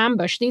 It's an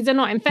ambush. These are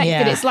not infected.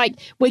 Yeah. It's like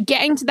we're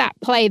getting to that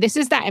play. This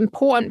is that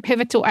important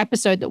pivotal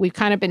episode that we've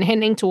kind of been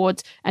hinting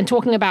towards and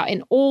talking about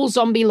in all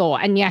zombie lore.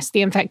 And yes,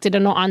 the infected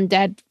are not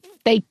undead.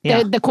 The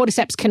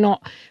cordyceps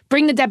cannot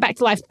bring the dead back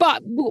to life.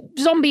 But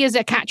zombie is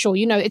a catch-all.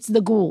 You know, it's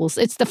the ghouls.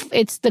 It's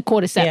the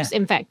cordyceps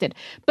infected.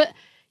 But,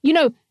 you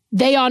know,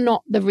 they are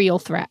not the real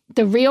threat.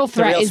 The real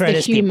threat is the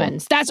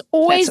humans. People. That's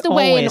always the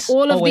way in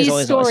all of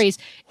these stories.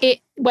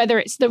 Whether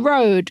it's The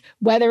Road,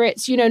 whether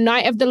it's, you know,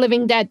 Night of the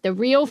Living Dead, the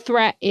real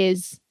threat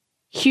is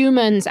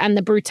humans and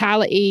the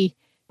brutality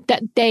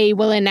that they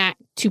will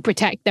enact to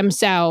protect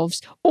themselves.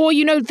 Or,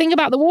 you know, think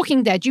about The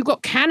Walking Dead. You've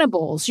got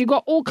cannibals. You've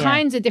got all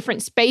kinds of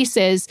different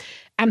spaces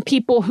and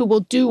people who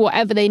will do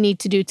whatever they need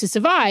to do to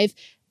survive.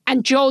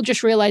 And Joel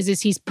just realizes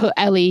he's put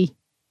Ellie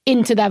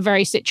into that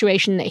very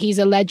situation that he's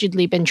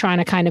allegedly been trying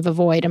to kind of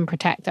avoid and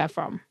protect her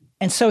from.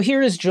 And so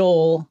here is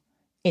Joel.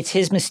 It's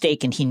his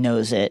mistake and he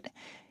knows it.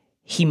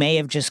 He may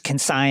have just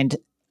consigned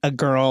a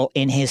girl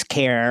in his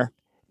care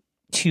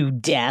to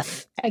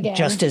death. Again.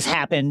 Just as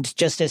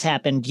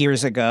happened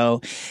years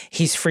ago.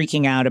 He's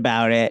freaking out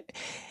about it.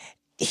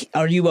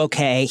 Are you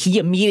okay?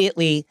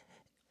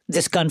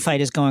 This gunfight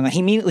is going on. He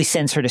immediately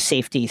sends her to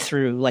safety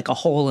through like a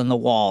hole in the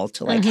wall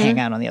to like hang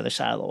out on the other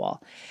side of the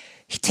wall.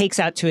 He takes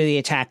out two of the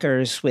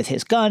attackers with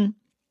his gun,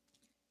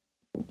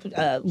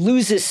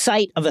 loses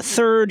sight of a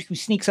third who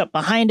sneaks up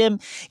behind him,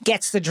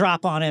 gets the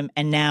drop on him,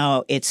 and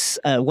now it's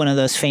one of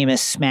those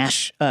famous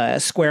smash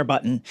square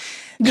button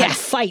kind of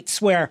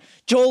fights where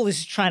Joel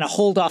is trying to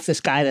hold off this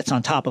guy that's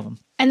on top of him.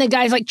 And the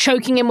guy's like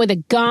choking him with a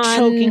gun.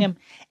 Choking him.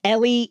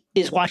 Ellie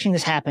is watching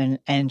this happen,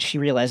 and she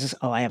realizes,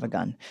 oh, I have a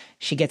gun.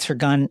 She gets her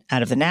gun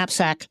out of the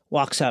knapsack,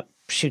 walks up,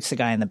 shoots the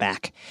guy in the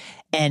back.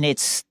 And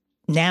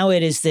now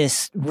it is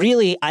this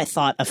really, I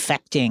thought,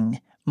 affecting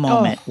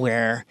moment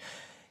where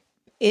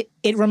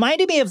it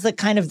reminded me of the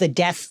kind of the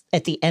death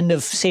at the end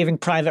of Saving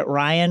Private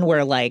Ryan,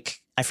 where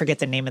like, I forget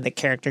the name of the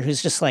character,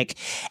 who's just like,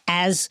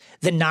 as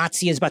the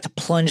Nazi is about to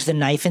plunge the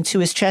knife into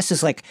his chest,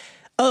 is like,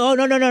 oh,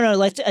 no,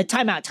 let's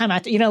time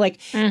out. You know, like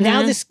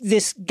now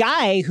this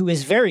guy who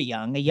is very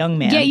young, a young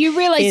man. Yeah, you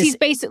realize he's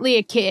basically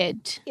a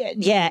kid.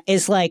 Yeah,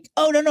 is like,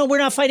 oh, no, we're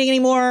not fighting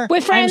anymore.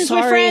 We're friends.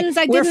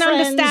 I didn't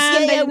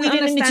understand. Yeah, we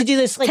didn't need to do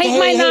this. Like, take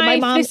my knife. My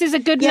mom, this is a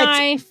good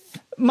knife.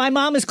 My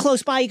mom is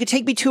close by. You could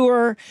take me to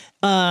her.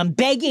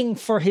 Begging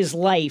for his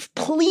life,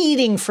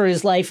 pleading for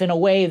his life in a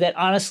way that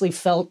honestly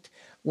felt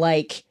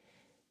like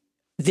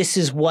this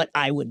is what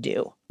I would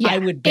do. Yeah, I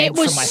would beg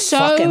for my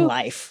fucking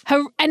life.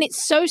 And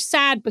it's so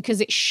sad because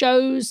it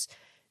shows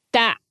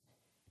that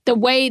the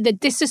way, the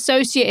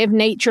disassociative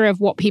nature of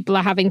what people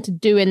are having to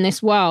do in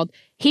this world.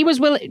 He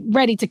was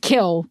ready to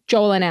kill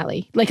Joel and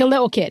Ellie, like a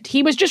little kid.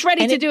 He was just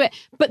ready to do it.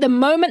 But the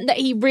moment that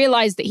he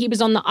realized that he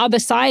was on the other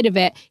side of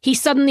it, he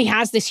suddenly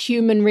has this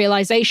human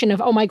realization of,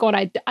 oh my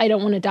God, I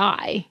don't want to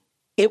die.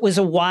 It was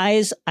a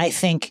wise, I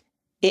think,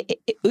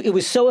 it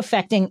was so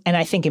affecting and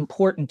I think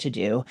important to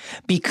do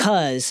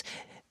because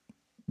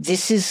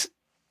this is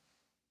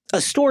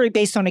a story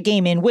based on a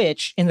game in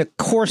which, in the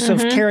course of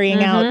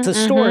carrying out the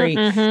story,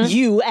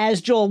 you,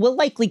 as Joel, will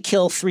likely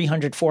kill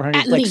 300, 400,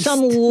 at least.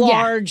 Some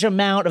large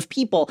amount of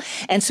people.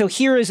 And so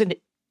here is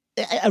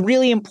a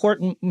really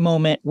important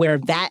moment where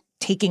that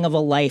taking of a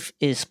life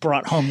is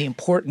brought home, the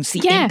importance, the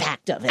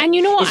impact of it. And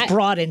you know what? Is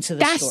brought into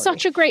the story. That's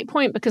such a great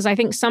point because I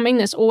think something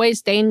that's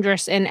always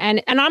dangerous, and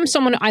I'm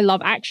someone, I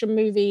love action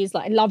movies,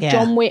 like I love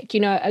John Wick,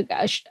 you know,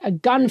 a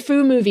gun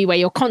fu movie where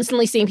you're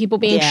constantly seeing people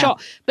being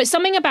shot. But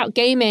something about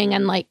gaming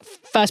and like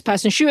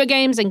first-person shooter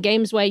games and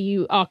games where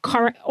you are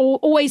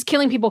always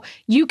killing people,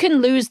 you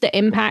can lose the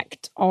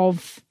impact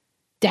of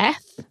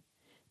death.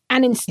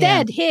 And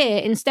instead here,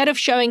 instead of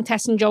showing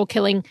Tess and Joel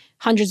killing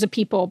hundreds of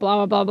people, blah,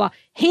 blah, blah, blah,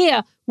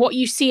 here, what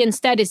you see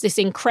instead is this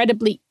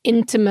incredibly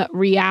intimate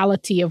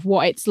reality of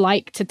what it's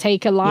like to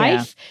take a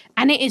life.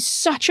 Yeah. And it is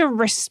such a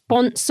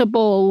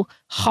responsible,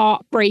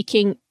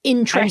 heartbreaking,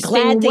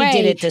 interesting I'm glad way.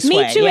 They did it this Me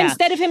way. too, yeah.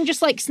 Instead of him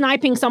just like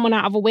sniping someone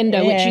out of a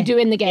window, which you do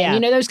in the game, you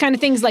know, those kind of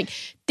things like,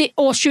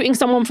 or shooting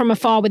someone from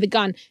afar with a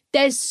gun.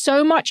 There's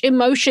so much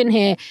emotion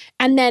here.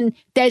 And then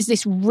there's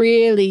this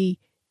really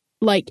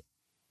like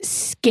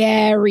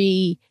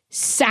scary,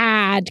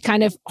 sad,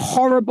 kind of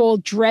horrible,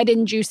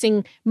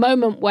 dread-inducing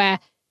moment where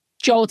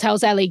Joel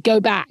tells Ellie, go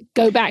back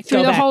through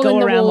the hole in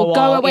the wall,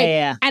 go away.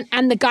 Yeah.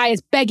 And the guy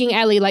is begging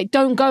Ellie, like,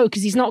 don't go,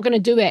 because he's not going to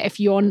do it if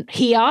you're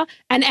here.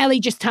 And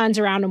Ellie just turns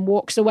around and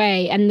walks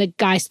away. And the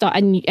guy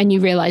and you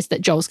realize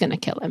that Joel's going to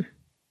kill him.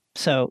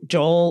 So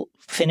Joel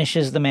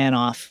finishes the man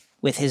off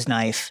with his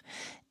knife,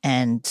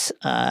 and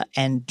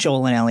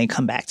Joel and Ellie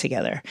come back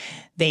together.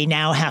 They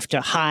now have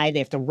to hide. They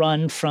have to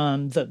run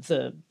from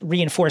the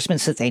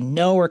reinforcements that they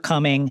know are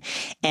coming.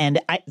 And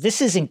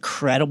this is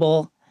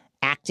incredible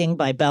acting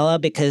by Bella,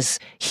 because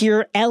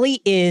here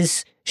Ellie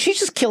she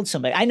just killed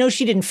somebody. I know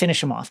she didn't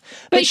finish him off,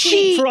 but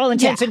she for all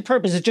intents and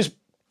purposes, just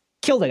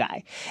killed a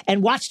guy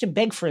and watched him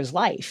beg for his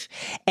life.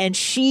 And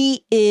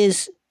she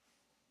is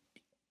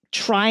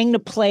trying to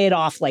play it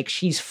off like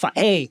she's fine.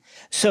 Hey,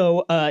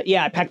 so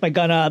I packed my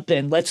gun up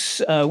and I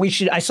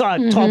saw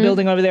a tall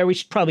building over there. We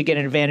should probably get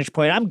an advantage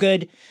point. I'm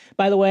good.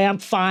 By the way, I'm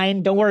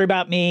fine. Don't worry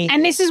about me.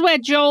 And this is where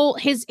Joel,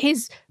 his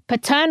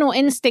paternal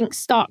instincts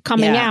start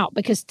coming out,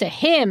 because to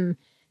him,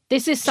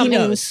 this is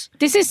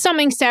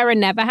something Sarah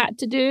never had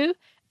to do.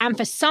 And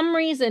for some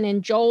reason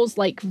in Joel's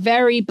like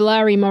very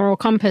blurry moral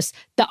compass,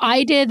 the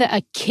idea that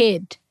a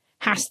kid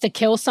has to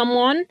kill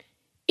someone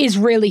is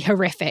really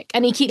horrific.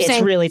 And he keeps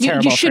saying, really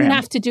terrible you shouldn't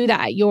have to do that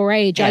at your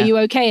age. Yeah. Are you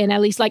okay? And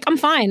Ellie's like, I'm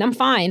fine.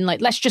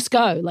 Like, let's just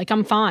go. Like,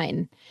 I'm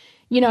fine.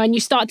 You know, and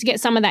you start to get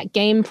some of that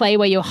gameplay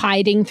where you're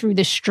hiding through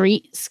the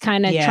streets,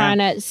 kind of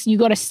you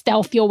got to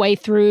stealth your way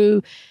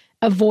through,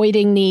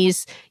 avoiding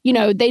these, you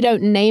know, they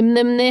don't name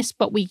them this,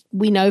 but we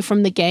know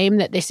from the game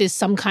that this is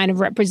some kind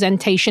of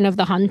representation of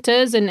the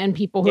hunters and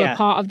people who are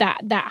part of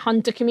that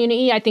hunter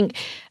community. I think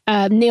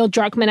Neil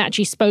Druckmann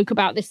actually spoke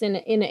about this in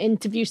an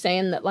interview,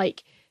 saying that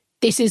like,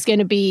 this is going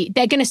to be,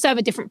 they're going to serve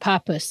a different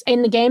purpose.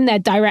 In the game, they're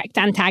direct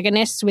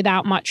antagonists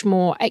without much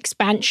more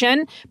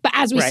expansion. But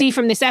as we see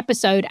from this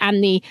episode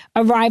and the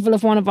arrival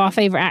of one of our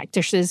favorite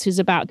actresses who's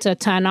about to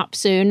turn up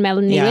soon,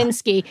 Melanie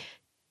Lynskey,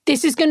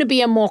 this is going to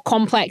be a more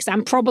complex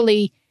and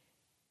probably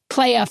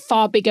play a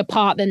far bigger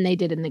part than they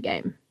did in the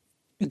game.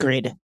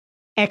 Agreed.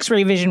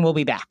 X-Ray Vision will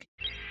be back.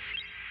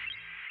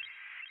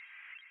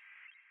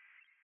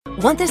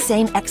 Want the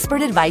same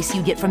expert advice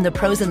you get from the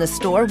pros in the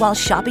store while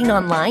shopping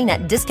online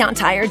at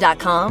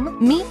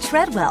DiscountTire.com? Meet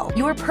Treadwell,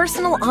 your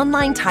personal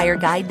online tire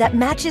guide that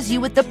matches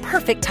you with the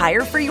perfect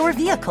tire for your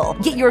vehicle.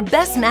 Get your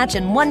best match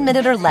in 1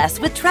 minute or less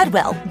with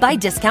Treadwell by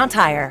Discount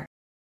Tire.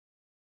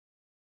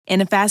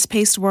 In a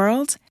fast-paced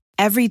world,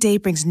 every day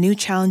brings new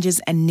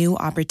challenges and new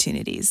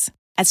opportunities.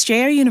 At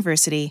Strayer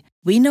University,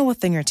 we know a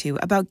thing or two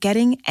about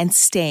getting and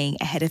staying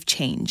ahead of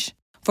change.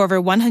 For over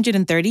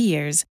 130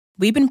 years,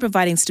 we've been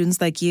providing students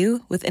like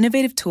you with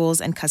innovative tools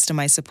and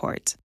customized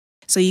support,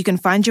 so you can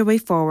find your way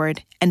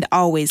forward and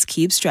always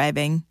keep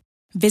striving.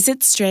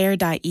 Visit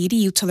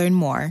strayer.edu to learn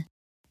more.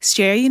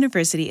 Strayer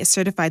University is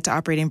certified to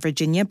operate in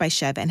Virginia by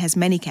Chev and has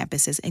many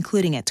campuses,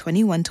 including at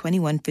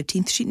 2121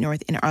 15th Street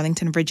North in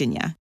Arlington,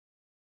 Virginia.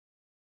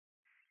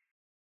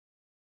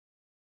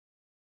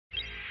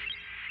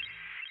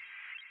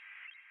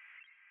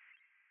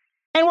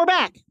 And we're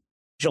back.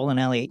 Joel and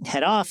Ellie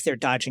head off. They're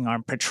dodging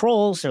armed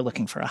patrols. They're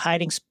looking for a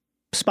hiding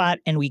spot.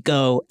 And we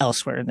go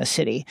elsewhere in the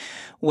city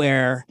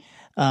where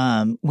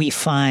we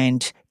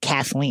find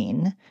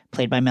Kathleen,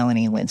 played by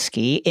Melanie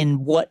Lynskey,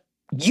 in what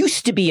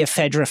used to be a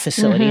Fedra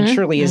facility and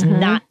surely is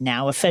not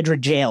now, a Fedra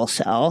jail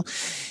cell.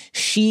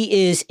 She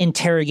is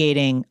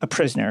interrogating a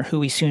prisoner who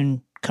we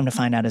soon come to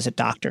find out is a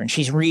doctor, and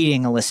she's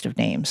reading a list of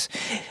names.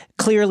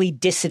 Clearly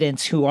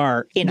dissidents who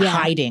are in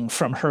hiding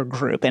from her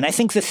group. And I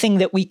think the thing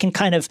that we can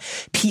kind of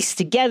piece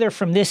together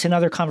from this and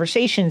other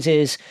conversations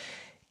is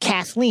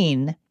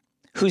Kathleen,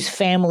 whose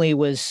family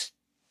was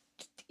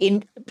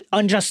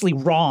unjustly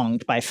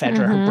wronged by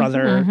Fedra, her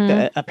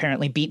brother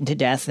apparently beaten to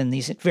death in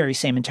these very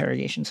same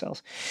interrogation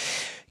cells.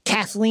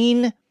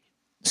 Kathleen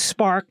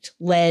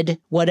led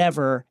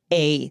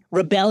a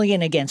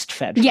rebellion against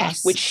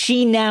Fedra, which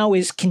she now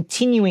is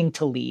continuing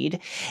to lead.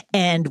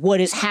 And what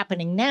is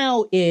happening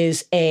now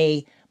is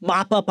a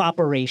mop-up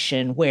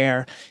operation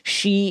where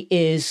she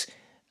is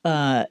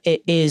kind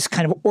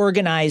of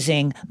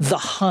organizing the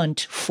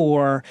hunt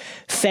for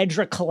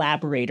Fedra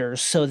collaborators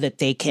so that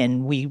we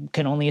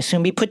can only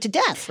assume, be put to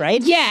death,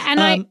 right? Yeah,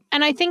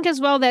 and I think as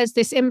well there's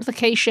this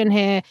implication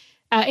here.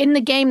 In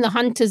the game, the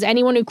hunters,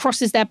 anyone who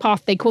crosses their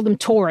path, they call them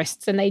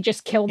tourists and they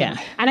just kill them.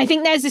 Yeah. And I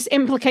think there's this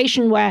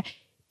implication where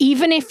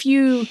even if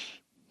you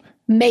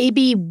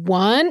maybe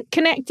weren't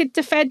connected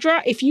to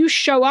Fedra, if you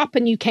show up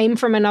and you came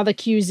from another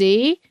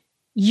QZ,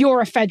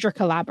 you're a Fedra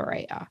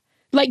collaborator.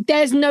 Like,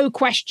 there's no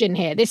question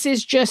here. This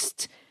is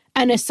just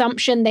an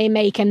assumption they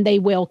make, and they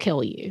will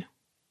kill you.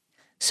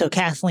 So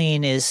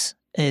Kathleen is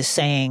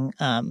saying,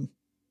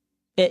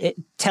 it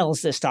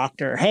tells this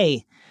doctor,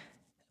 hey,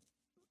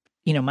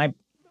 you know,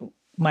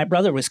 my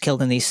brother was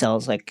killed in these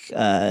cells. Like,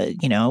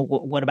 you know,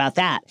 what about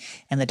that?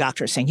 And the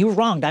doctor is saying, you were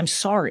wronged. I'm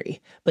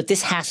sorry, but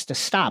this has to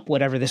stop,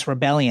 whatever this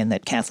rebellion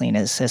that Kathleen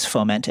has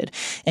fomented.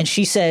 And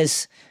she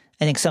says,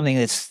 I think something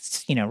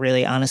that's, you know,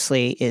 really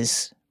honestly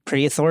is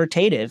pretty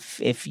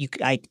authoritative.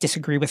 I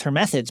disagree with her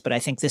methods, but I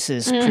think this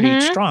is pretty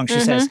strong.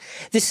 She says,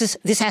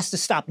 this has to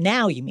stop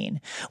now, you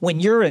mean, when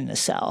you're in the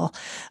cell.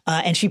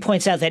 And she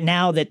points out that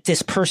now that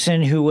this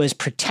person who was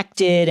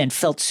protected and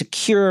felt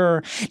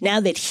secure, now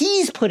that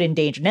he's put in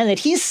danger, now that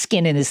his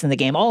skin is in the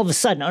game, all of a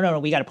sudden, oh, no,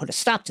 we got to put a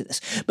stop to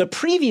this. But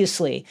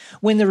previously,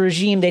 when the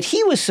regime that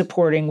he was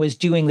supporting was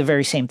doing the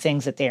very same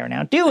things that they are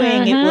now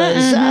doing, it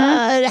was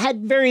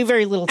had very,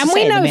 very little to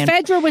say. And we know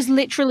Fedra was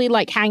literally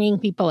like hanging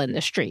people in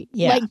the street.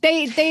 Yeah. Like,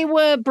 they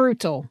were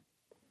brutal.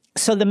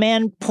 So the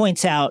man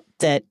points out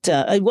that,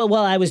 well,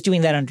 I was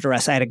doing that under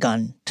duress. I had a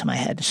gun to my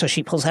head. So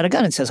she pulls out a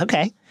gun and says,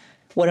 okay,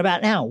 what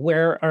about now?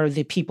 Where are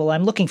the people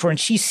I'm looking for? And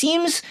she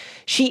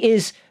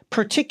is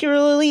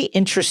particularly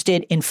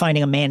interested in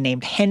finding a man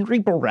named Henry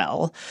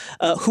Burrell,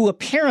 who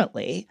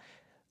apparently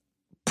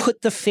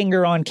put the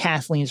finger on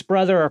Kathleen's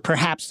brother, or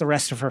perhaps the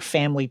rest of her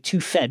family, to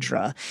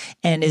Fedra,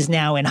 and is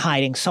now in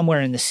hiding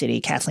somewhere in the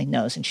city. Kathleen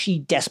knows, and she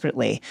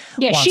desperately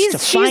wants to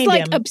find she's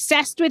like him.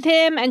 Obsessed with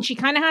him, and she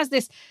kind of has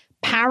this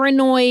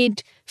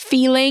paranoid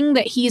feeling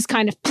that he's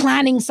kind of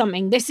planning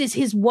something. This is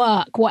his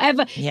work,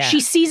 whatever. Yeah. She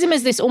sees him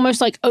as this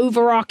almost like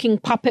overarching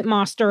puppet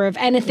master of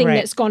anything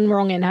that's gone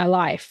wrong in her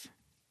life.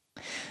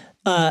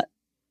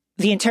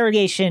 The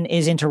interrogation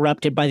is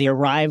interrupted by the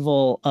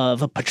arrival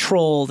of a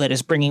patrol that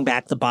is bringing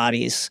back the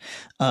bodies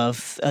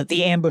of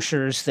the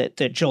ambushers that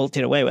Joel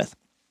did away with.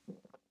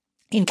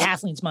 In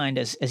Kathleen's mind,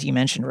 as you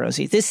mentioned,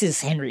 Rosie, this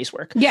is Henry's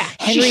work. Yeah,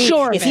 Henry, she's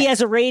sure of if he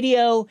has a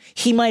radio,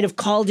 he might have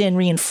called in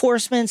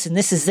reinforcements, and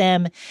this is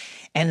them.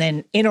 And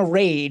then in a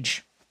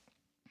rage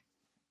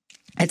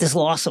at this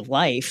loss of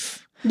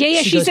life,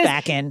 she goes says,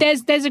 back in.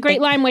 There's a great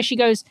line where she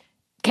goes,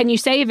 can you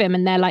save him?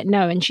 And they're like,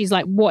 no. And she's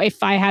like, what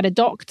if I had a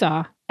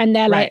doctor? And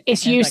they're like,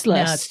 it's useless.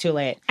 Like, no, it's too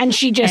late. And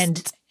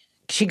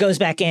she goes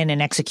back in and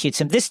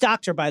executes him. This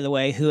doctor, by the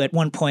way, who at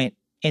one point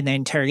in the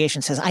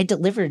interrogation says, I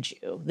delivered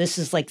you. This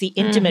is like the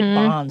intimate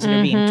bonds that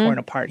are being torn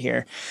apart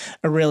here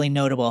are really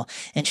notable.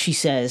 And she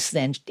says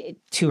then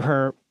to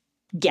her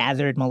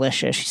gathered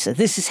militia, she said,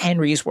 this is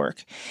Henry's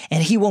work,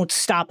 and he won't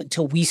stop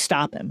until we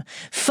stop him.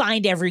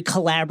 Find every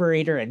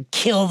collaborator and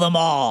kill them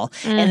all.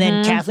 And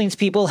then Kathleen's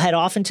people head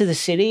off into the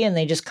city, and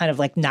they just kind of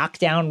like knock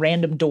down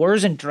random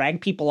doors and drag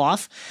people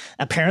off,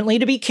 apparently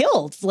to be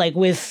killed, like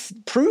with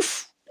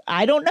proof.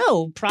 I don't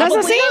know. Probably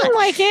doesn't seem not.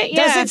 like it.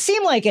 Yeah. Doesn't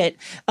seem like it.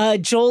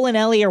 Joel and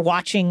Ellie are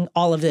watching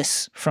all of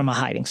this from a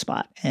hiding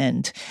spot,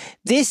 and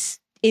this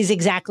is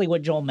exactly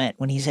what Joel meant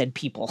when he said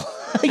people.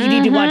 You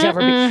need to watch out for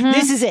people.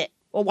 This is it.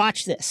 Well,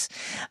 watch this.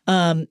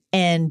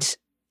 And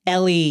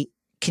Ellie,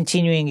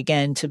 continuing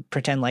again to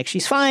pretend like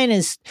she's fine,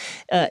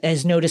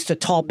 has noticed a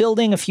tall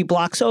building a few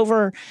blocks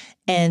over.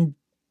 And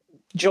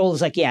Joel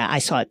is like, yeah, I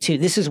saw it too.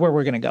 This is where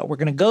we're going to go. We're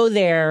going to go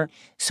there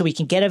so we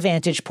can get a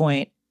vantage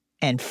point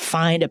and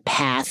find a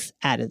path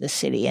out of the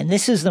city. And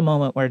this is the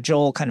moment where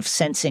Joel, kind of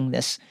sensing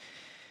this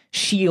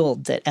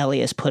shield that Ellie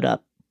has put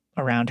up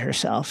around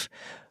herself,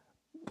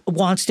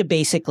 wants to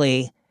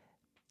basically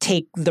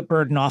take the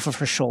burden off of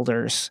her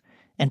shoulders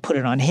and put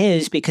it on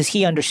his, because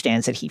he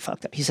understands that he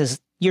fucked up. He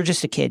says, you're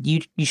just a kid.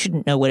 You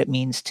shouldn't know what it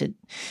means to,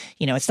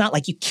 it's not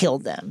like you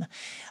killed them.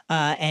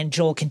 And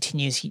Joel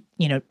continues,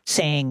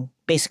 saying,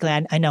 basically,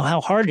 I know how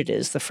hard it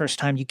is the first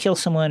time you kill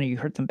someone or you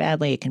hurt them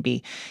badly. It can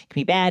be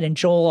bad. And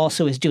Joel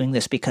also is doing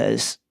this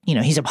because,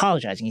 he's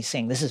apologizing. He's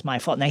saying, this is my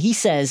fault. Now, he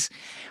says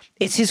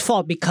it's his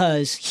fault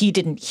because he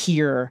didn't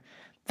hear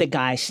the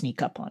guy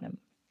sneak up on him.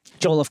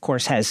 Joel, of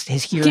course, has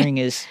his hearing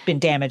has been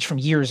damaged from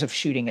years of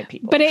shooting at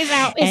people. But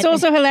it's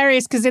also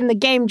hilarious because in the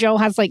game, Joel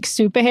has like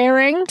super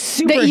hearing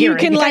that you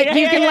can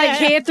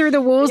hear through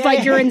the walls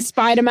like you're in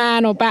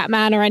Spider-Man or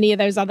Batman or any of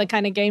those other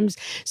kind of games.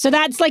 So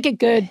that's like a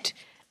good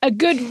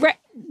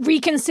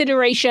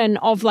reconsideration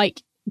of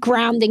like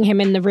grounding him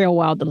in the real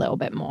world a little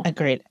bit more.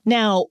 Agreed.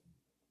 Now,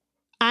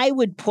 I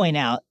would point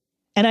out,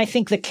 and I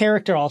think the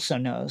character also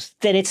knows,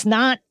 that it's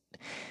not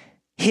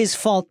his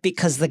fault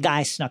because the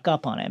guy snuck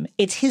up on him.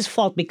 It's his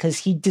fault because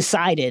he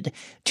decided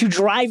to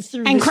drive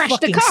through and this crash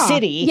fucking the car.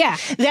 city Yeah.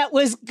 that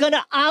was going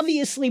to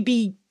obviously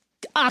be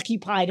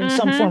occupied in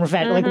some form or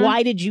fashion. Like,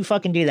 why did you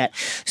fucking do that?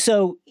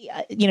 So,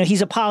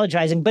 he's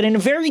apologizing, but in a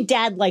very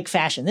dad-like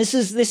fashion.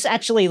 This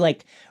actually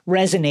like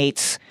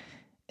resonates.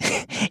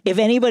 If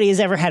anybody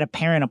has ever had a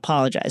parent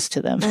apologize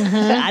to them,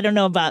 I don't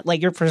know about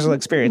like your personal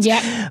experience,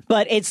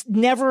 but it's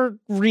never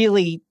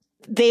really,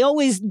 they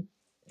always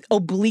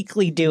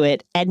obliquely do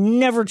it and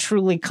never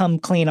truly come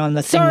clean on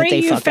the thing that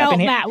they fucked up. Sorry you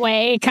felt that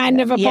way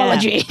kind of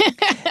apology.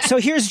 So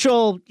here's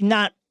Joel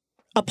not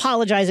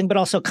apologizing, but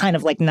also kind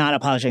of like not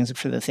apologizing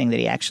for the thing that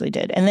he actually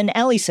did. And then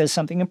Ellie says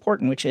something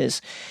important, which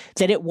is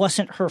that it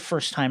wasn't her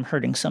first time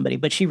hurting somebody,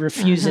 but she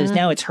refuses.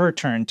 Now it's her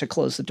turn to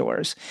close the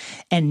doors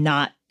and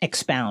not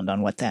expound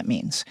on what that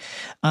means.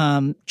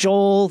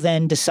 Joel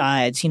then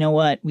decides, you know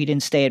what? We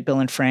didn't stay at Bill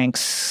and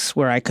Frank's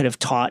where I could have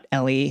taught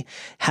Ellie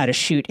how to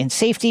shoot in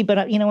safety,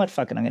 but you know what?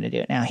 Fuck it, I'm going to do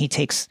it now. He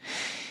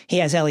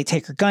has Ellie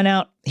take her gun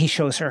out. He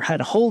shows her how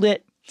to hold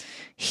it.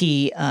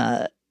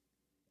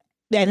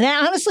 And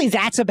honestly,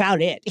 that's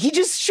about it. He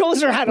just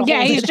shows her how to hold it.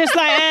 Yeah, he's just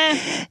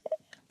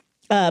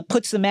like,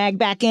 puts the mag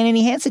back in and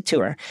he hands it to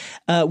her.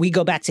 We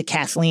go back to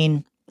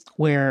Kathleen,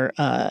 where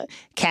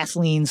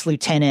Kathleen's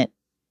lieutenant,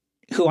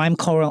 who I'm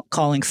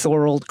calling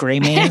Thorold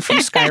Greymane from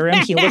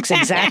Skyrim, he looks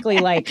exactly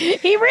like...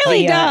 He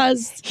really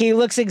does. He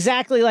looks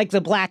exactly like the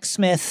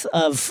blacksmith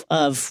of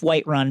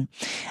Whiterun.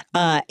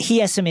 He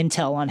has some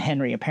intel on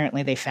Henry.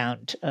 Apparently they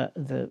found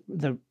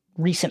the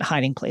recent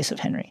hiding place of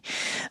Henry.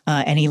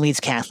 And he leads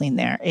Kathleen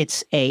there.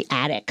 It's a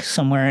attic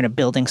somewhere in a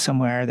building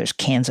somewhere. There's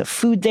cans of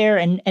food there.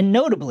 And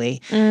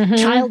notably,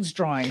 child's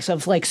drawings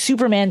of like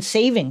Superman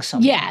saving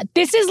someone. Yeah,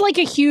 this is like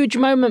a huge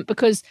moment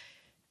because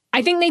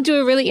I think they do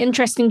a really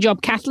interesting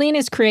job. Kathleen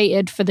is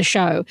created for the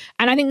show.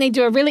 And I think they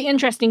do a really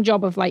interesting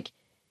job of like,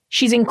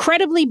 she's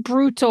incredibly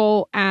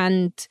brutal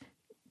and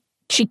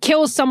she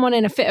kills someone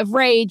in a fit of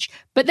rage,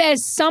 but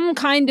there's some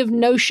kind of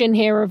notion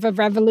here of a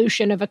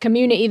revolution, of a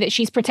community that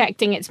she's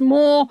protecting. It's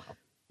more,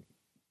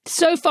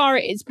 so far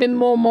it's been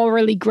more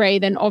morally grey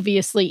than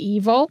obviously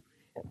evil.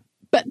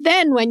 But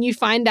then when you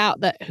find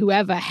out that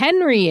whoever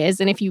Henry is,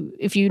 and if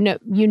you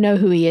know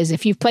who he is,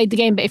 if you've played the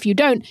game, but if you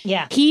don't,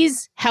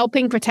 he's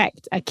helping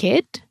protect a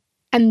kid.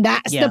 And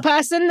that's the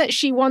person that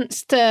she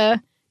wants to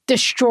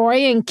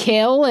destroy and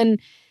kill. And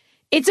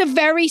it's a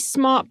very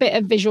smart bit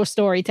of visual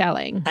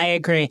storytelling. I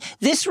agree.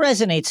 This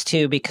resonates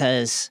too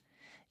because,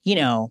 you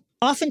know,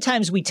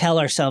 oftentimes we tell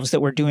ourselves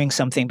that we're doing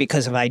something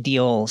because of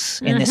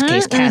ideals. In this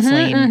case,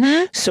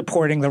 Kathleen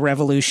supporting the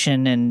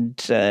revolution and,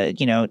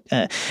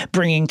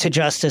 bringing to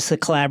justice the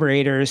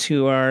collaborators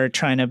who are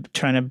trying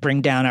to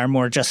bring down our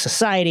more just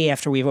society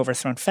after we've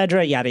overthrown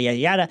Fedra, yada, yada,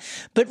 yada.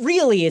 But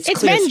really, it's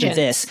clear through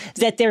this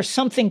that there's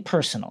something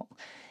personal.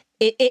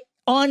 It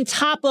on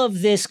top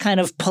of this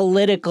kind of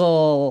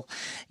political,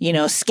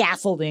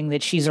 scaffolding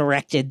that she's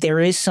erected, there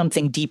is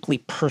something deeply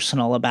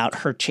personal about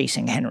her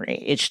chasing Henry.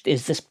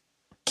 Is this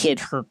kid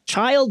her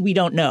child? We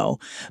don't know,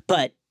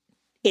 but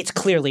it's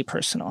clearly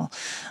personal.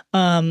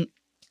 They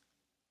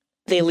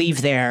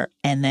leave there,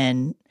 and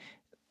then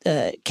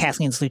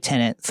Kathleen's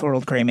lieutenant,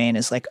 Thorold Greymane,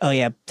 is like, oh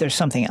yeah, there's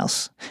something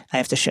else I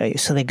have to show you.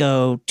 So they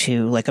go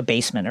to like a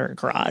basement or a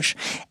garage,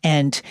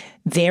 and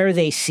there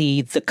they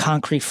see the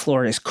concrete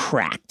floor is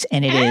cracked,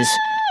 and it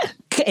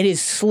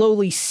is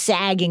slowly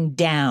sagging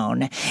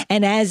down.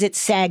 And as it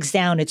sags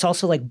down, it's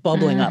also like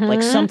bubbling up,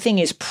 like something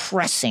is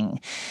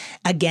pressing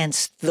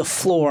against the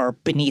floor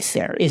beneath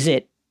there. Is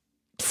it,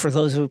 for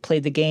those who have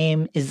played the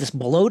game, is this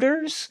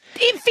bloaters?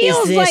 It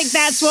feels like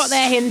that's what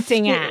they're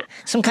hinting at.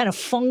 Some kind of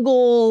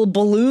fungal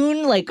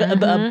balloon, like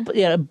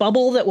a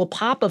bubble that will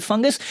pop of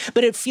fungus.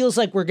 But it feels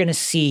like we're going to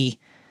see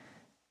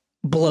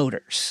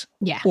bloaters.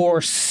 Yeah.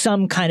 Or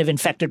some kind of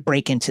infected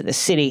break into the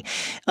city.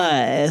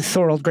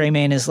 Thorold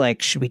Greymane is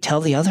like, should we tell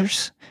the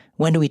others?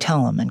 When do we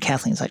tell them? And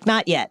Kathleen's like,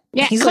 not yet.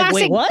 Yeah, he's classic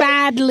like, wait, what?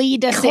 Bad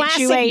leader Classic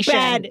situation.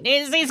 Bad.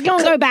 It's going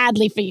to go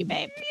badly for you,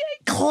 babe.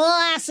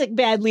 Classic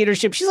bad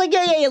leadership. She's like,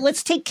 yeah,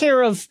 let's take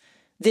care of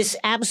this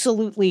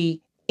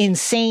absolutely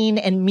insane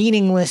and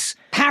meaningless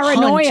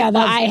paranoia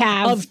that I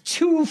have of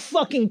two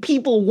fucking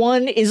people.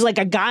 One is like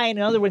a guy and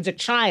another one's a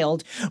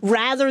child,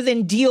 rather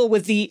than deal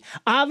with the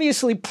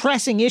obviously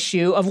pressing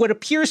issue of what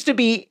appears to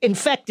be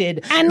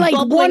infected and like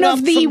one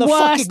of the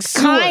worst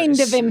kind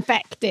of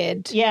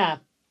infected. Yeah.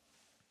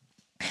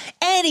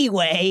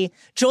 Anyway,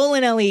 Joel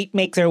and Ellie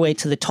make their way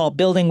to the tall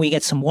building. We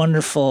get some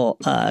wonderful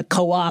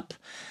co-op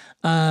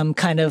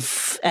kind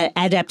of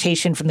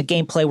adaptation from the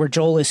gameplay where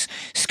Joel is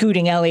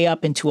scooting Ellie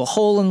up into a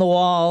hole in the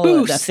wall.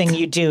 Boost. A thing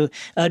you do,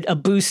 a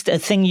boost, a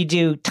thing you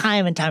do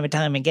time and time and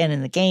time again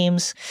in the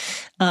games.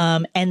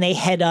 And they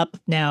head up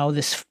now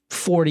this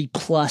 40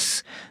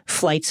 plus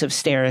flights of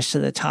stairs to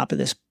the top of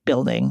this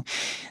building.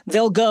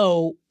 They'll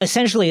go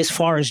essentially as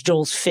far as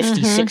Joel's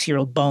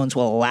 56-year-old bones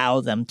will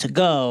allow them to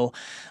go.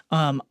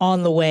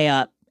 On the way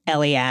up,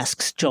 Ellie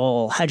asks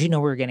Joel, how'd you know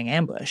we were getting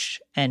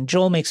ambushed? And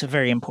Joel makes a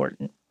very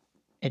important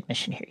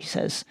admission here. He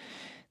says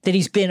that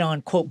he's been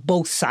on, quote,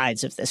 both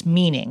sides of this,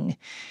 meaning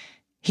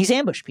he's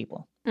ambushed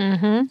people.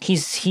 He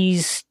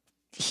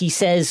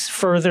says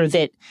further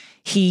that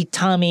he,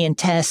 Tommy, and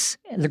Tess,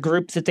 the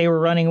group that they were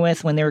running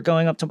with when they were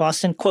going up to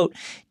Boston, quote,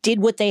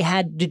 did what they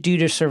had to do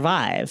to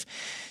survive.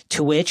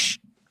 To which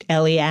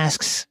Ellie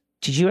asks,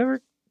 did you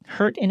ever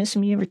hurt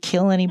innocent? You ever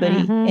kill anybody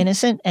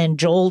innocent? And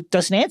Joel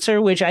doesn't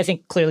answer, which I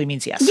think clearly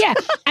means yes. Yeah,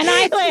 and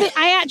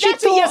I actually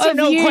that's thought a yes or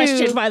no you,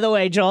 question, by the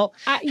way, Joel.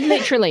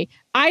 Literally,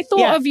 I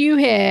thought of you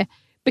here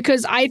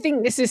because I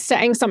think this is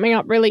setting something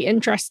up really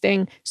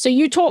interesting. So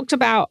you talked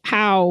about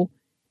how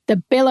the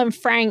Bill and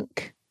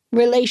Frank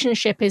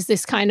relationship is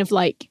this kind of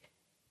like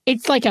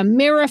it's like a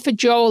mirror for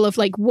Joel of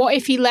like, what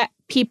if he let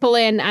people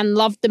in and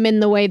loved them in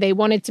the way they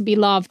wanted to be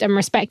loved and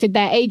respected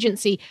their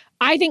agency?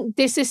 I think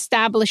this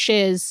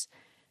establishes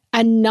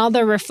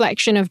another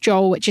reflection of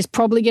Joel, which is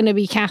probably going to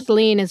be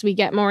Kathleen as we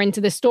get more into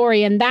the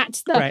story. And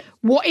that's the,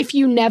 what if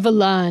you never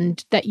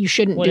learned that you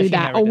shouldn't do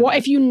that? Or what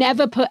if you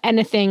never put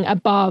anything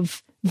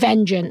above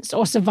vengeance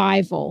or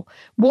survival?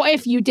 What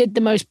if you did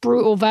the most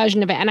brutal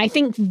version of it? And I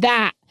think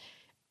that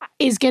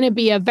is going to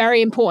be a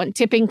very important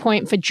tipping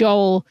point for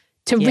Joel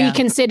to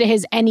reconsider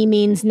his any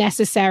means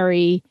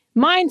necessary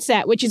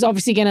mindset, which is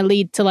obviously going to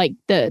lead to like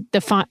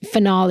the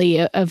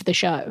finale of the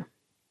show.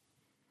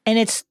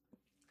 And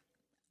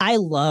I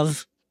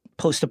love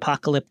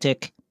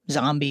post-apocalyptic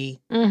zombie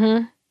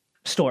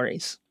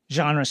stories,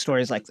 genre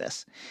stories like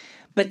this.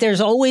 But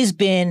there's always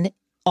been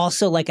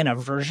also like an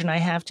aversion I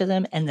have to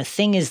them. And the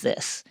thing is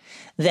this,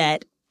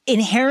 that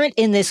inherent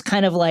in this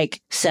kind of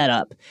like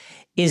setup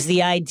is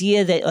the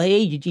idea that, hey,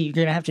 you're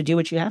going to have to do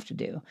what you have to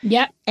do.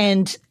 Yeah.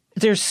 And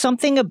there's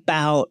something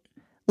about,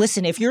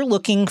 listen, if you're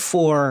looking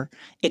for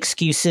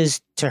excuses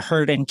to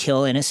hurt and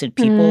kill innocent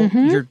people,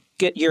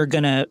 you're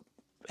going to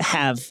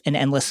have an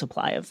endless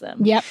supply of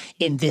them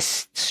in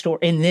this story,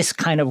 in this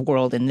kind of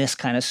world, in this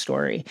kind of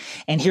story.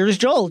 And here's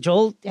Joel.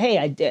 Joel,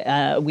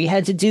 hey, we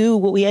had to do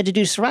what we had to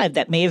do to survive.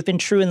 That may have been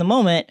true in the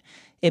moment.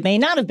 It may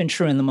not have been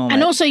true in the moment.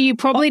 And also, you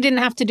probably didn't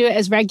have to do it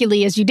as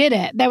regularly as you did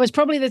it. There was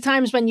probably the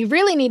times when you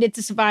really needed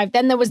to survive.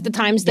 Then there was the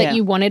times that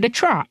you wanted a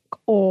truck,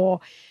 or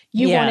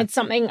you wanted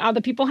something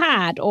other people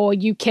had, or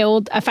you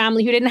killed a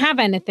family who didn't have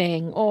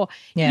anything. Or,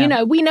 you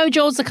know, we know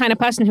Joel's the kind of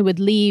person who would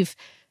leave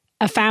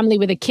a family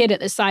with a kid at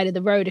the side of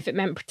the road if it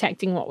meant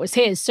protecting what was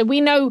his. So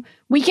we know,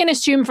 we can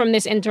assume from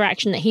this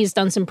interaction that he's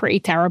done some pretty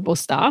terrible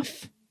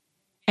stuff.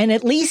 And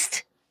at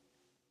least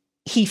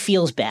he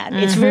feels bad.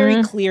 It's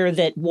very clear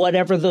that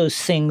whatever those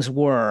things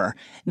were,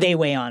 they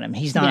weigh on him.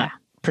 He's not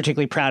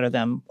particularly proud of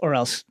them, or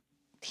else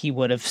he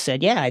would have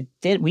said, yeah, I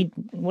did.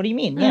 What do you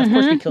mean? Yeah, of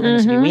course we killed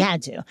innocent people. We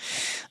had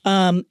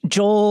to.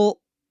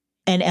 Joel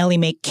and Ellie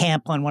make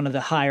camp on one of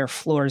the higher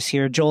floors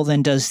here. Joel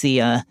then does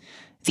the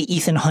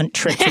Ethan Hunt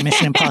trick from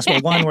Mission Impossible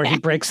 1, where he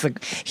breaks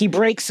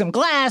some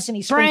glass and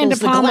he sprinkles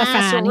the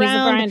glass around. He's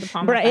a Brian De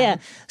Palma fan. Yeah,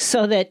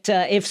 so that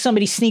if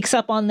somebody sneaks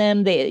up on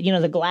them,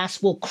 the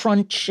glass will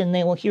crunch and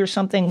they will hear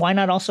something. Why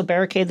not also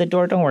barricade the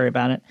door? Don't worry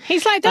about it.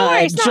 He's like, don't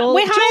worry,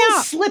 we're high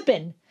up.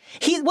 Slipping.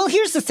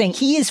 Here's the thing.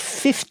 He is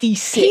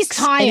 56. He's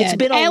tired. And it's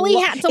been Ellie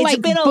had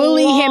to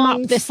bully him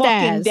up the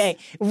stairs. Day.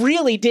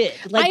 Really did.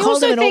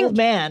 Called him an old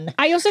man.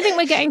 I also think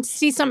we're getting to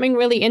see something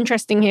really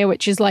interesting here,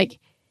 which is like,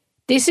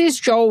 this is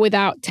Joel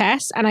without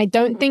Tess, and I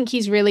don't think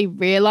he's really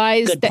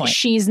realized that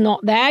she's not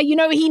there. You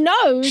know, he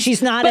knows.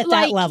 She's not at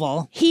that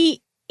level.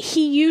 He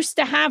used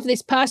to have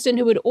this person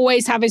who would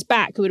always have his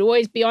back, who would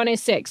always be on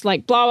his six,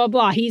 like blah, blah,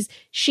 blah.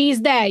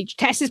 She's there.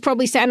 Tess is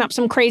probably setting up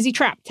some crazy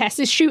trap. Tess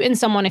is shooting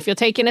someone if you're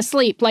taking a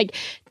sleep. Like,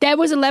 there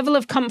was a level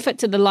of comfort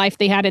to the life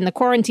they had in the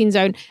quarantine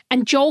zone,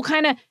 and Joel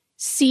kind of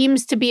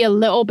seems to be a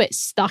little bit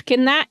stuck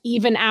in that,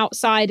 even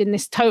outside in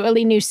this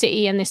totally new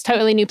city and this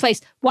totally new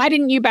place. Why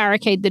didn't you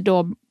barricade the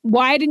door?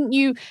 Why didn't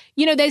you,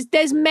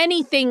 there's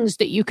many things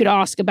that you could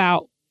ask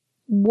about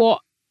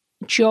what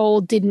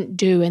Joel didn't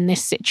do in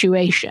this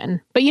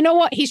situation. But you know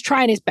what? He's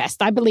trying his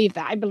best. I believe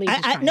that.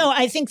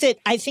 I think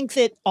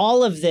that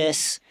all of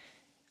this,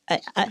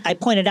 I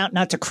pointed out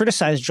not to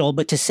criticize Joel,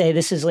 but to say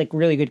this is like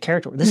really good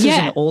character. This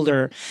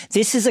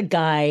is a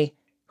guy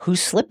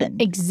who's slipping.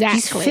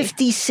 Exactly. He's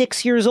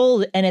 56 years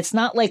old, and it's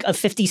not like a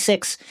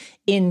 56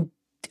 in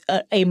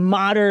a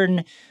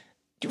modern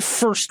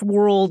first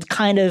world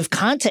kind of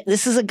context.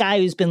 This is a guy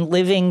who's been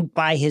living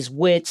by his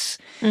wits,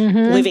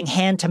 living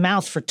hand to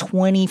mouth for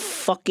 20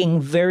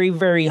 fucking very,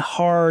 very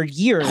hard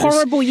years.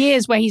 Horrible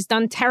years where he's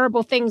done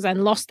terrible things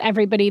and lost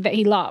everybody that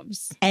he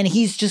loves. And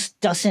he's just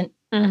doesn't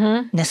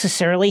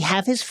necessarily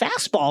have his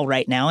fastball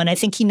right now, and I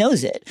think he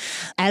knows it.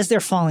 As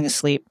they're falling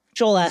asleep,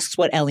 Joel asks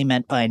what Ellie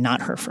meant by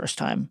not her first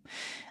time.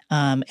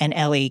 And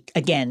Ellie,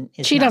 again,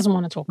 she doesn't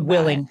want to talk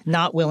about it.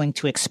 Not willing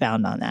to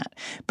expound on that.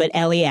 But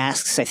Ellie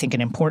asks, I think,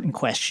 an important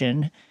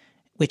question,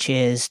 which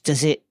is,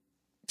 does it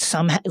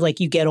somehow,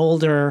 like you get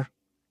older,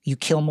 you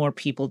kill more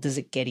people, does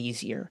it get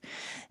easier?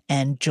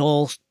 And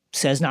Joel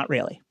says, not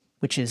really,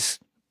 which is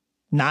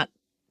not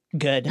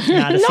good.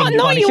 Not a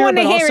thing you want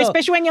to hear,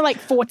 especially when you're like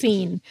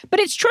 14. But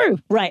it's true.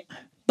 Right.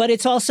 But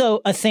it's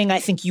also a thing I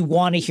think you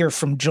want to hear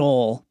from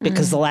Joel,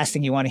 because the last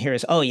thing you want to hear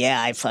is, oh,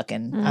 yeah,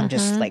 I'm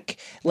just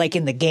like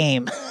in the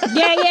game.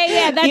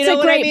 Yeah. That's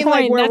a great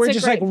point. Like where we're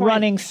just like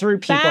running through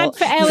people. Bad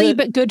for Ellie,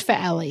 but good for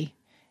Ellie.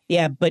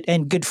 Yeah,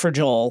 and good for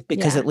Joel,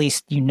 because at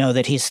least you know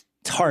that his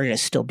heart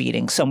is still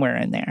beating somewhere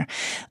in there.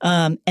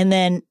 And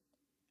then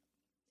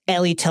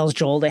Ellie tells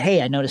Joel that,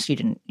 hey, I noticed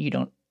you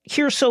don't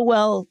hear so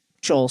well.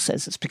 Joel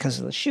says it's because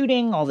of the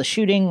shooting, all the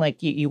shooting,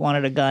 like you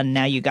wanted a gun,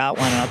 now you got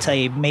one. And I'll tell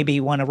you, maybe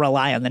you want to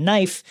rely on the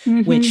knife,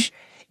 which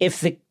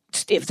if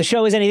the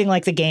show is anything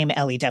like the game,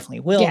 Ellie definitely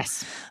will.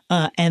 Yes.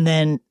 And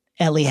then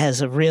Ellie has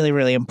a really,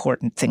 really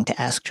important thing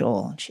to ask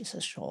Joel. And she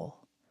says, Joel,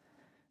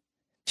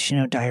 did you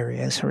know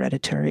diarrhea is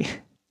hereditary?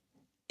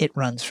 it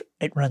runs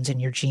in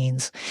your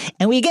genes.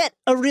 And we get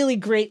a really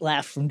great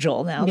laugh from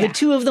Joel now. Yeah. The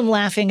two of them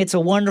laughing, it's a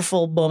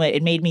wonderful moment.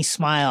 It made me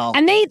smile.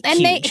 And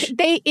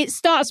it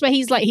starts where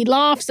he's like, he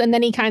laughs and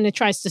then he kind of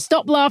tries to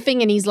stop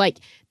laughing and he's like,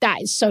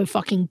 that is so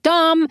fucking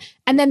dumb.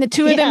 And then the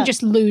two of them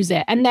just lose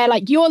it. And they're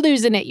like, you're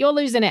losing it.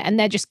 And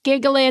they're just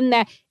giggling.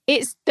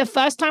 It's the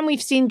first time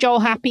we've seen Joel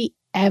happy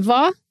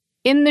ever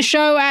in the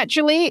show,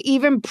 actually,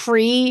 even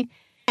pre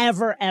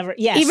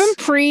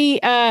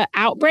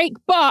outbreak,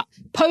 but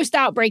post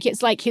outbreak,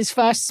 it's like his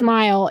first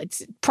smile.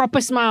 It's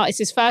proper smile. It's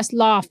his first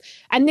laugh.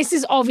 And this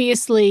is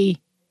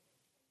obviously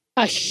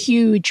a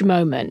huge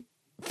moment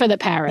for the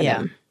pair of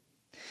them.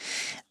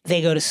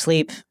 They go to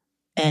sleep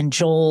and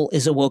Joel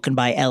is awoken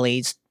by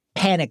Ellie's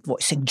panicked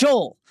voice saying,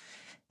 Joel.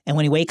 And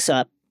when he wakes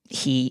up,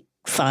 he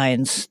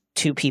finds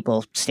two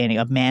people standing,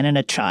 a man and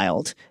a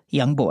child,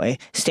 young boy,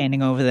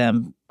 standing over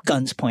them,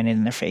 guns pointed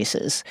in their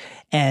faces.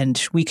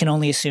 And we can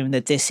only assume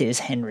that this is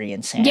Henry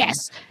and Sam.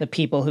 Yes. The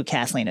people who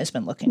Kathleen has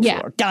been looking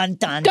for. Dun,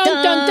 dun, dun,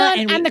 dun, dun,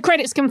 dun. And the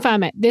credits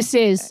confirm it. This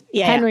is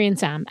Henry and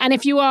Sam. And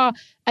if you are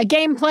a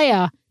game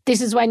player,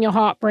 this is when your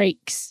heart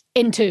breaks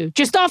in two.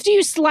 Just after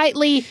you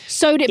slightly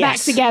sewed it back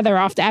together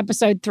after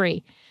episode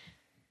 3.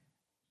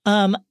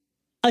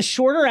 A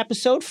shorter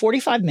episode,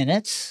 45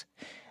 minutes.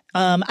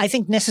 I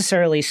think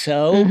necessarily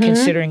so,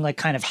 considering like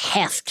kind of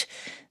heft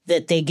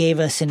that they gave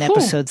us in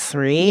episode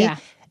 3. Yeah.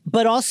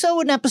 But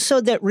also an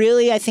episode that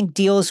really, I think,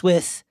 deals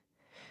with,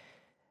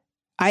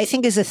 I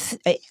think is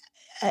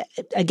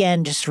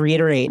again, just to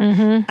reiterate,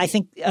 I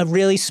think a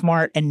really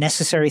smart and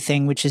necessary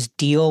thing, which is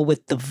deal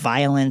with the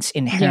violence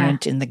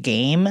inherent in the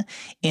game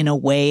in a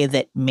way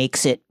that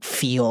makes it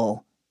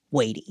feel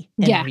weighty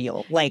and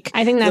real. Like,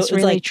 I think that's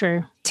really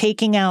true.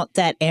 Taking out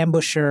that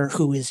ambusher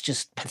who is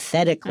just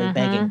pathetically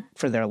begging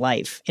for their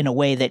life in a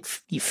way that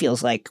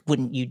feels like,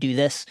 wouldn't you do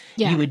this?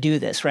 You would do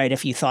this, right?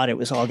 If you thought it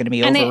was all going to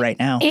be over right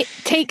now. It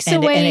takes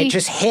away... And it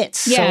just hits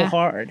so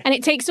hard. And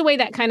it takes away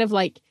that kind of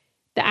like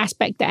the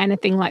aspect that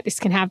anything like this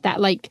can have,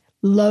 that like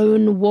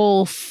lone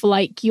wolf,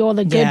 like you're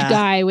the good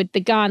guy with the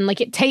gun.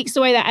 Like it takes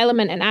away that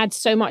element and adds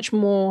so much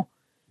more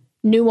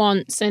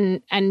nuance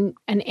and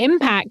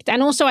impact.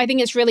 And also I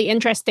think it's really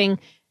interesting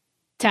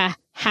to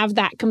have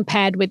that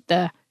compared with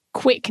the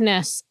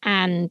quickness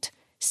and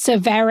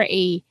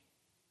severity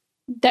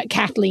that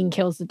Kathleen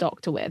kills the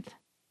doctor with.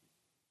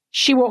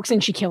 She walks in,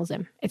 she kills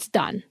him. It's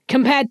done.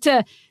 Compared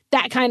to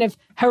that kind of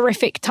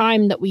horrific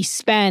time that we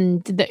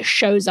spend that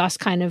shows us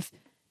kind of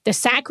the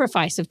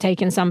sacrifice of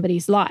taking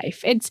somebody's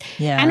life.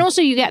 And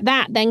also you get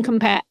that, then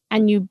compare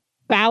and you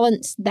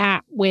balance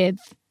that with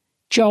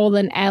Joel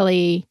and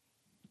Ellie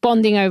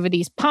bonding over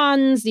these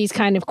puns, these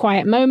kind of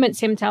quiet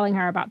moments, him telling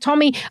her about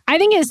Tommy. I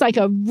think it's like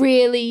a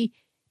really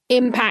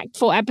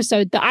impactful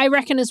episode that I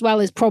reckon as well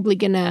is probably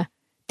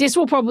this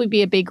will probably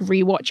be a big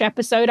rewatch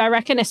episode, I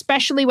reckon,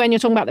 especially when you're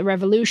talking about the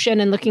revolution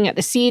and looking at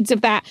the seeds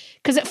of that.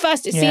 Because at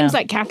first it seems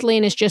like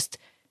Kathleen is just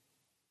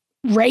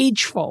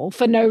rageful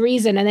for no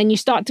reason. And then you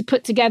start to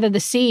put together the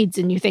seeds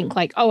and you think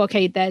like, oh,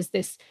 okay,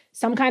 there's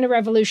some kind of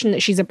revolution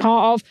that she's a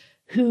part of,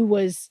 who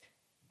was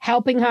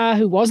helping her,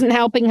 who wasn't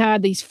helping her,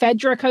 these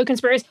Fedra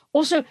co-conspirators.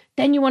 Also,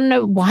 then you want to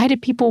know, why do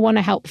people want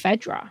to help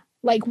Fedra?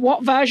 Like,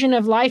 what version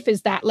of life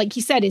is that? Like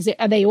you said,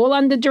 are they all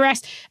under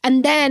duress?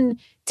 And then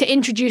to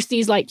introduce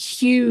these like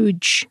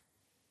huge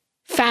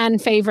fan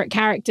favorite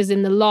characters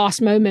in the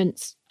last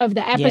moments of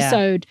the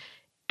episode.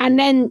 And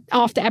then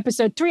after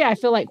episode 3, I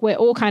feel like we're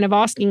all kind of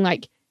asking,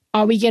 like,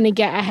 are we going to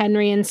get a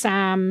Henry and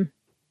Sam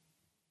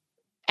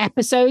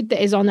episode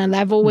that is on a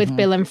level with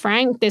Bill and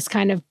Frank, this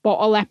kind of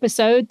bottle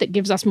episode that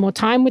gives us more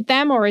time with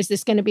them? Or is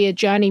this going to be a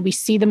journey we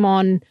see them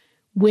on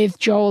with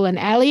Joel and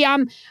Ellie?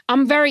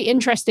 I'm very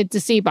interested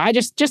to see, but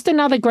just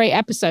another great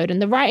episode.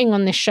 And the writing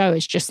on this show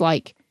is just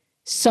like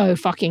so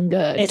fucking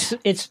good.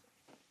 It's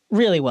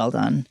really well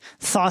done.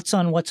 Thoughts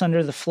on what's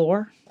under the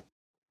floor?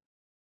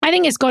 I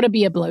think it's got to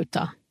be a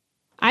bloater.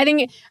 I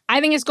think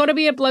it's got to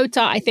be a bloater.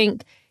 I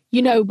think,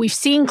 you know, we've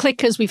seen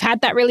clickers. We've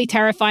had that really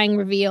terrifying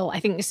reveal. I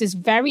think this is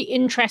very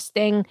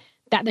interesting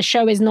that the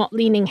show is not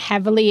leaning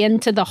heavily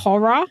into the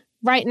horror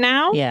right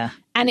now. Yeah.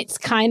 And it's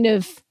kind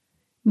of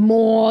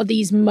more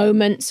these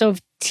moments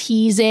of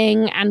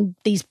teasing and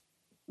these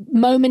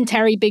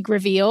momentary big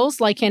reveals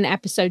like in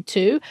episode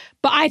 2.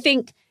 But I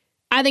think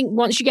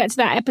once you get to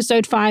that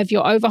episode 5,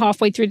 you're over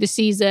halfway through the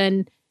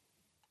season.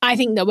 I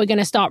think that we're going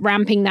to start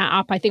ramping that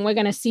up. I think we're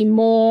going to see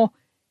more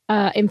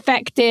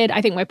infected.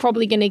 I think we're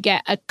probably going to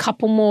get a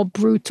couple more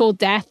brutal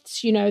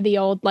deaths. You know, the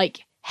old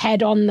like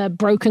head on the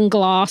broken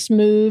glass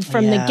move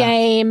from the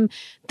game.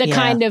 The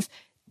kind of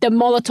the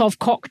Molotov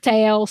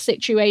cocktail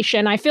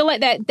situation. I feel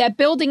like they're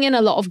building in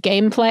a lot of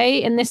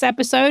gameplay in this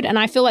episode, and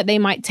I feel like they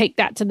might take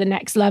that to the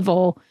next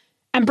level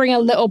and bring a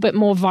little bit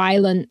more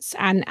violence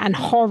and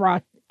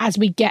horror as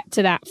we get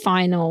to that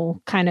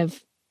final kind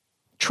of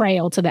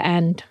trail to the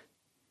end.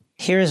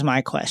 Here's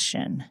my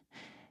question.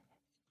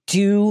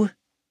 Do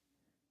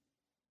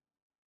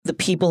the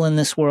people in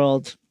this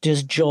world,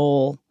 does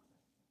Joel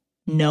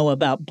know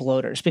about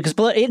bloaters, because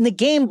in the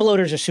game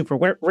bloaters are super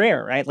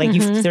rare, right? Like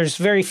there's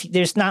very few,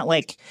 there's not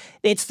like,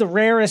 it's the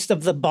rarest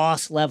of the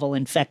boss level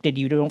infected.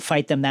 You don't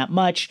fight them that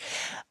much.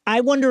 I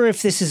wonder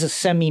if this is a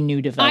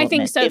semi-new development. I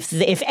think so.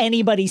 If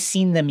anybody's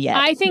seen them yet.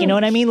 I think, you know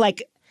what I mean?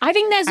 Like, I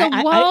think there's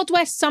a world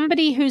where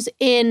somebody who's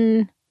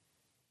in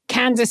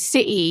Kansas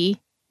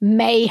City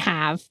may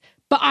have,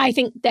 but I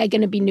think they're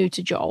going to be new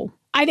to Joel.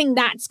 I think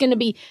that's going to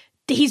be,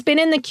 he's been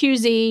in the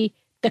QZ.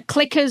 The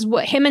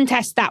clickers, him and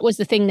Tess, that was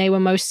the thing they were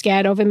most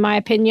scared of, in my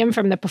opinion,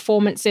 from the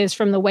performances,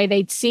 from the way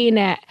they'd seen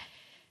it.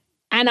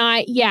 And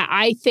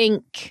I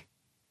think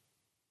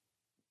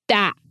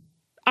that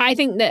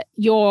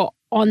you're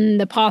on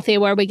the path here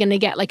where we're going to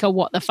get like a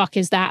what the fuck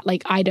is that?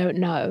 Like, I don't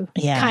know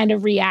kind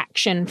of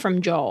reaction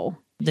from Joel.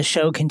 The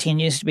show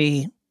continues to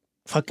be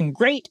fucking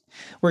great.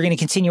 We're going to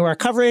continue our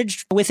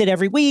coverage with it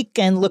every week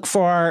and look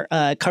for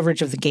our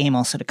coverage of the game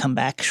also to come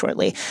back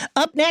shortly.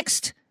 Up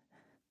next,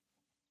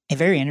 a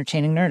very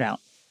entertaining Nerd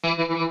Out.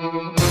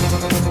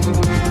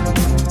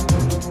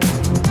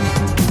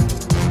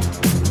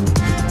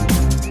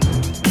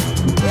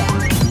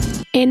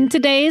 In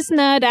today's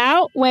Nerd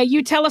Out, where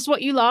you tell us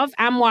what you love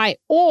and why,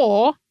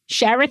 or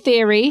share a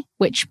theory,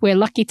 which we're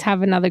lucky to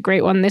have another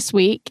great one this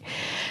week,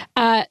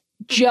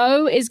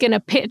 Joe is going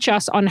to pitch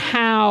us on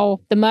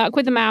how the Merc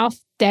with the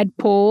Mouth,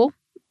 Deadpool,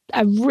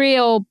 a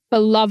real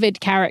beloved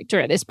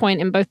character at this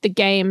point in both the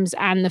games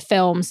and the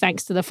films,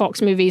 thanks to the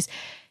Fox movies,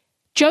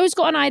 Joe's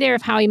got an idea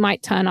of how he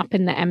might turn up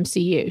in the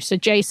MCU. So,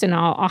 Jason,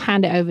 I'll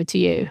hand it over to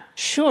you.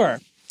 Sure.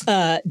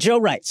 Joe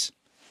writes,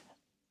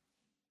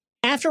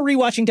 after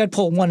rewatching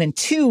Deadpool 1 and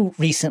 2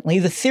 recently,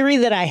 the theory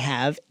that I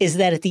have is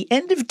that at the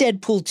end of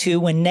Deadpool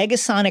 2, when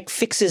Negasonic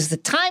fixes the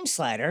time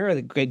slider, or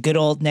the good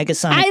old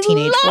Negasonic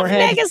Teenage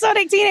Warhead. I love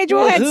Negasonic Teenage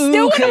Warhead.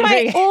 Still one of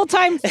my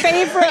all-time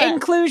favorite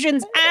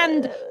inclusions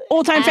and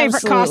all-time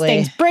favorite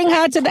castings. Bring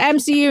her to the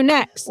MCU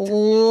next.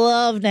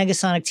 Love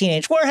Negasonic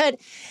Teenage Warhead.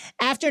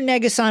 After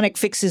Negasonic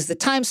fixes the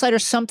time slider,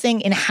 something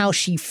in how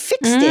she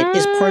fixed it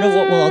is part of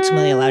what will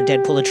ultimately allow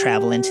Deadpool to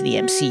travel into the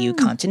MCU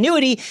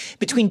continuity.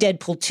 Between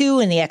Deadpool 2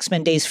 and the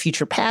X-Men Days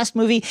Future Past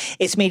movie,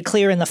 it's made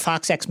clear in the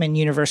Fox X-Men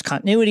universe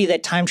continuity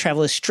that time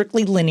travel is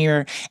strictly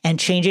linear and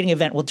changing an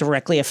event will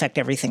directly affect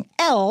everything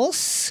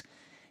else.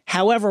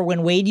 However,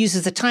 when Wade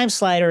uses the time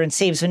slider and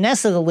saves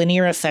Vanessa, the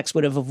linear effects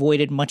would have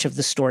avoided much of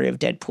the story of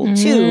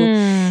Deadpool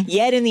 2.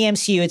 Yet in the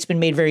MCU, it's been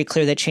made very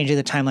clear that changing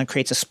the timeline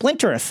creates a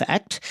splinter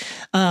effect.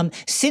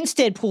 Since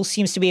Deadpool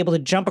seems to be able to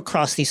jump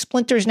across these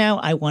splinters now,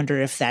 I wonder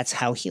if that's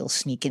how he'll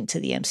sneak into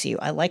the MCU.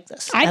 I like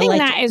this. I think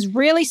that is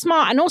really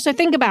smart. And also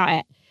think about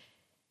it.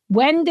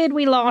 When did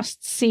we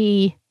last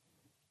see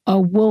a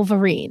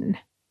Wolverine,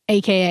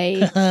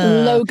 a.k.a.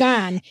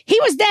 Logan? He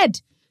was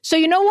dead. So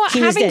you know what?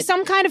 Having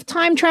some kind of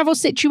time travel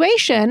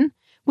situation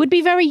would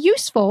be very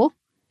useful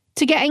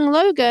to getting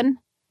Logan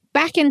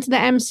back into the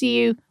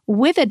MCU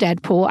with a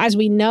Deadpool, as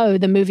we know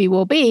the movie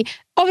will be.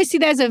 Obviously,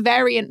 there's a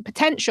variant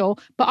potential,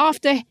 but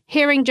after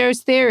hearing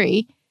Joe's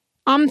theory,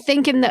 I'm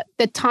thinking that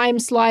the time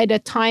slider,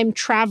 time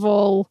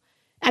travel,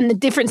 and the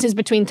differences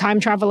between time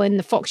travel in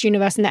the Fox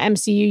universe and the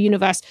MCU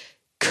universe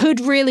could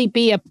really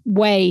be a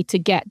way to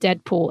get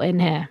Deadpool in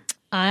here.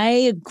 I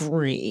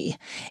agree.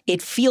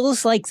 It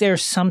feels like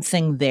there's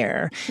something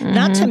there.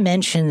 Not to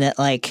mention that,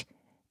 like,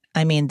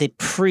 I mean, the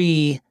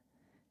pre-Marvel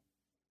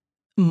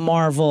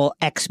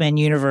X-Men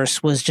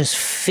universe was just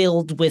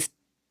filled with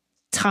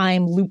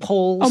time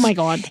loopholes. Oh, my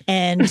God.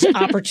 And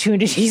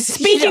opportunities.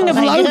 Speaking of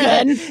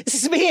Logan.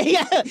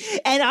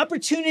 And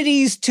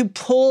opportunities to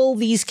pull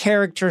these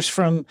characters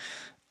from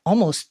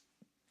almost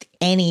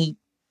any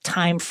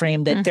time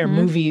frame that their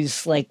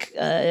movies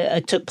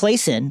took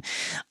place in.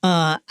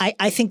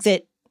 I think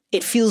that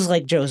it feels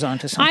like Joe's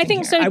onto something. I think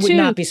here. so too. I would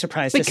not be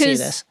surprised to see this.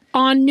 Because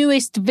our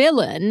newest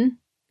villain,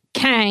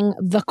 Kang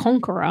the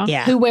Conqueror,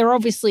 who we're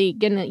obviously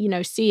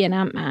gonna see in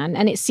Ant-Man,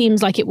 and it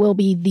seems like it will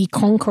be the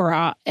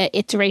Conqueror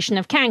iteration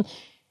of Kang.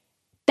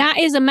 That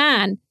is a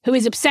man who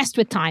is obsessed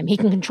with time. He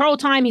can control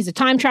time. He's a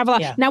time traveler.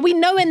 Yeah. Now, we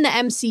know in the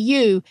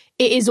MCU,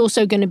 it is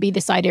also going to be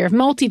this idea of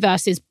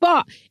multiverses.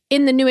 But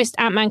in the newest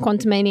Ant-Man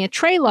Quantumania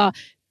trailer,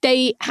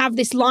 they have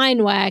this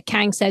line where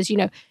Kang says,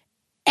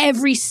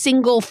 every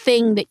single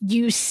thing that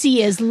you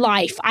see as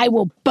life, I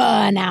will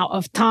burn out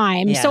of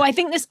time. Yeah. So I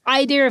think this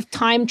idea of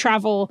time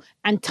travel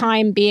and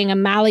time being a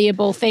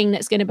malleable thing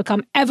that's going to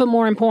become ever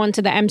more important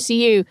to the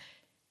MCU,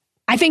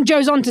 I think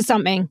Joe's onto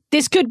something.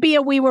 This could be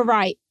a we were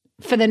right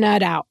for the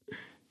Nerd Out.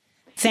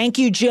 Thank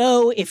you,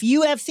 Joe. If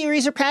you have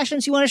theories or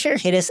passions you want to share,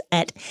 hit us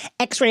at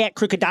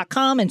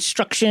xray@crooked.com.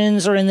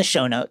 Instructions are in the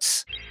show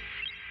notes.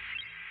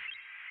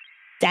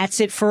 That's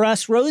it for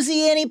us.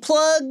 Rosie, any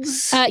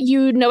plugs?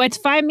 You know where to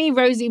find me,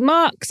 Rosie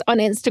Marks, on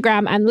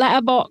Instagram and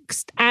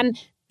Letterboxd. And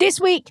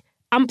this week,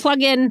 I'm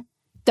plugging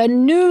the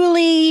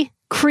newly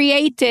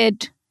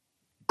created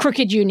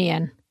Crooked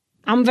Union.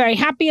 I'm very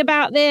happy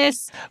about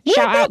this.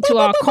 Shout out to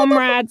our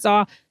comrades,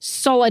 our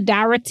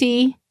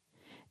solidarity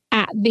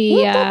at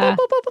the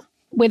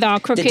with our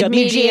Crooked the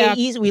Media.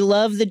 We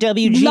love the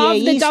WGA. Love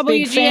the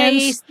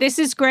WGA. This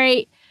is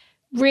great.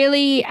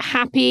 Really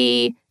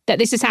happy that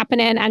this is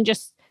happening and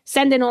just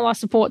send in all our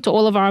support to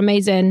all of our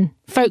amazing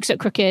folks at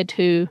Crooked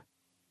who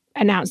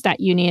announced that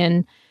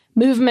union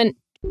movement.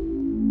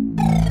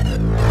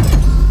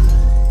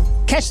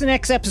 Catch the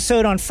next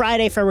episode on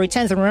Friday, February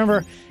 10th. And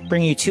remember,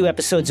 bringing you 2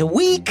 episodes a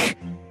week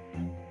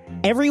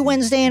every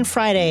Wednesday and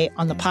Friday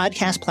on the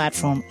podcast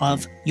platform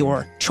of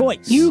your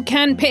choice. You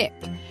can pick.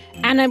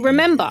 And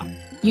remember,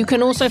 you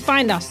can also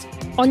find us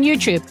on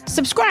YouTube.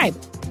 Subscribe.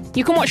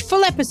 You can watch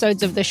full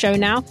episodes of the show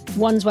now.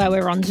 Ones where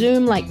we're on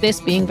Zoom, like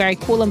this, being very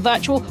cool and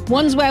virtual.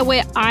 Ones where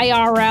we're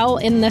IRL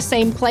in the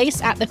same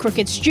place at the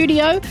Crooked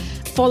Studio.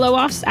 Follow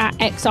us at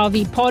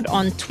XRV Pod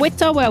on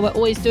Twitter, where we're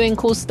always doing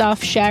cool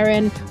stuff,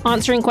 sharing,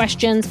 answering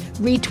questions,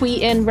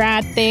 retweeting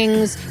rad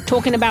things,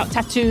 talking about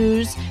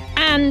tattoos.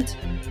 And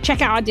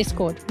check out our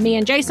Discord. Me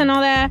and Jason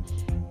are there.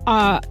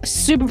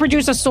 Super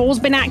producer Saul's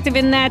been active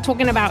in there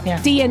talking about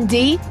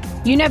D&D.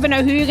 You never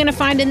know who you're going to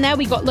find in there.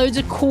 We got loads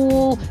of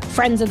cool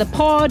friends of the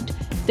pod.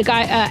 The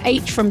guy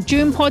H from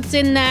June Pod's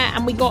in there.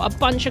 And we got a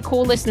bunch of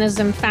cool listeners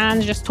and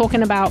fans just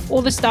talking about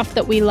all the stuff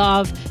that we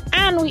love.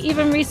 And we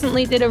even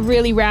recently did a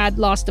really rad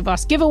Last of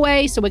Us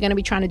giveaway. So we're going to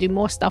be trying to do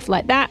more stuff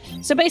like that.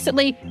 So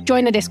basically,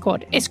 join the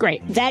Discord. It's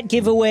great. That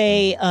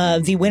giveaway,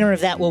 the winner of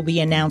that will be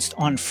announced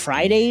on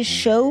Friday's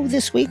show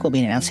this week. We'll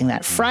be announcing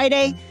that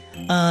Friday.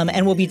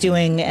 And we'll be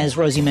doing, as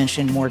Rosie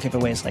mentioned, more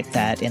giveaways like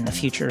that in the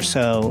future.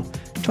 So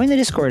join the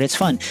Discord. It's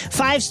fun.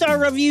 5-star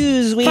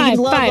reviews. We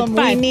love them.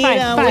 We need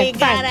them. We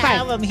gotta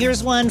have them.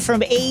 Here's one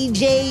from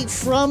AJ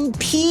from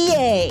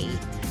PA.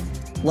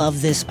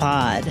 Love this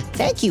pod.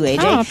 Thank you,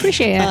 AJ. Oh,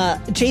 appreciate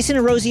it. Jason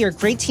and Rosie are a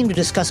great team to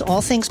discuss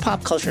all things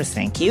pop culture.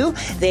 Thank you.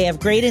 They have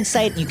great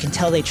insight, and you can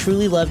tell they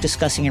truly love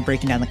discussing and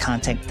breaking down the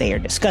content they are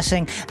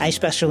discussing. I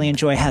especially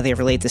enjoy how they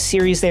relate the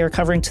series they are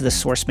covering to the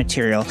source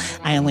material.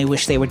 I only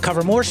wish they would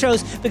cover more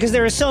shows because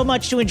there is so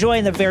much to enjoy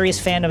in the various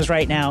fandoms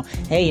right now.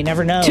 Hey, you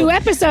never know. 2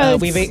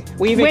 episodes.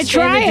 We're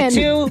trying.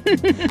 To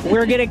 2.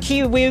 We're gonna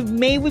keep.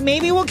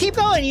 Maybe we'll keep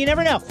going. You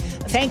never know.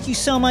 Thank you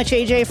so much,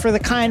 AJ, for the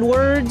kind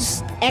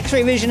words.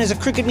 X-Ray Vision is a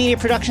Crooked Media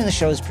production. The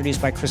show is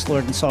produced by Chris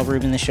Lord and Saul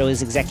Rubin. The show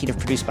is executive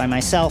produced by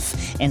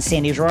myself and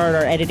Sandy Gerard.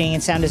 Our editing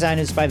and sound design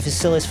is by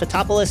Vasilis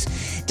Fotopoulos.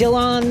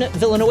 Dylan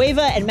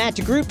Villanueva and Matt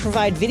DeGroot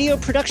provide video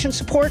production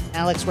support.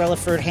 Alex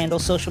Relaford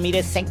handles social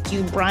media. Thank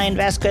you, Brian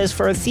Vasquez,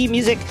 for our theme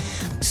music.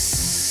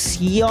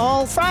 See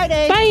y'all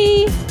Friday.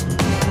 Bye.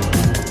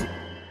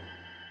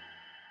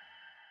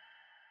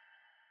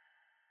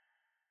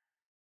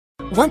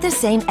 Want the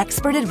same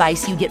expert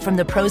advice you get from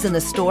the pros in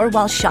the store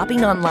while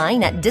shopping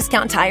online at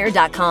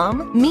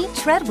DiscountTire.com? Meet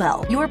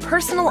Treadwell, your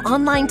personal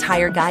online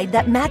tire guide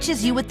that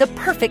matches you with the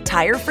perfect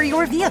tire for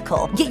your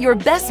vehicle. Get your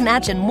best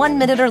match in 1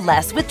 minute or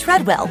less with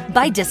Treadwell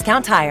by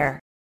Discount Tire.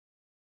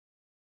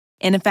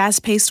 In a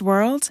fast-paced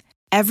world,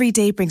 every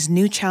day brings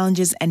new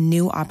challenges and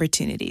new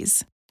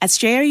opportunities. At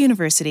Strayer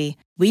University,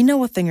 we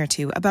know a thing or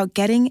two about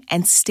getting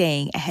and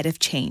staying ahead of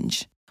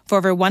change. For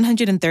over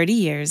 130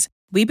 years,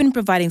 we've been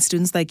providing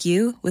students like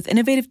you with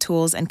innovative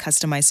tools and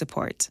customized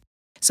support,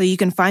 so you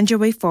can find your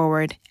way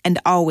forward and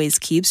always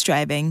keep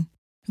striving.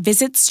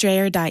 Visit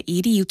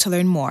strayer.edu to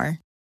learn more.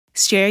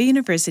 Strayer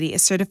University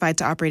is certified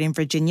to operate in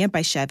Virginia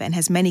by Chev and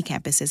has many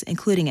campuses,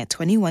 including at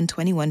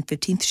 2121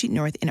 15th Street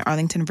North in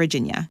Arlington,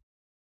 Virginia.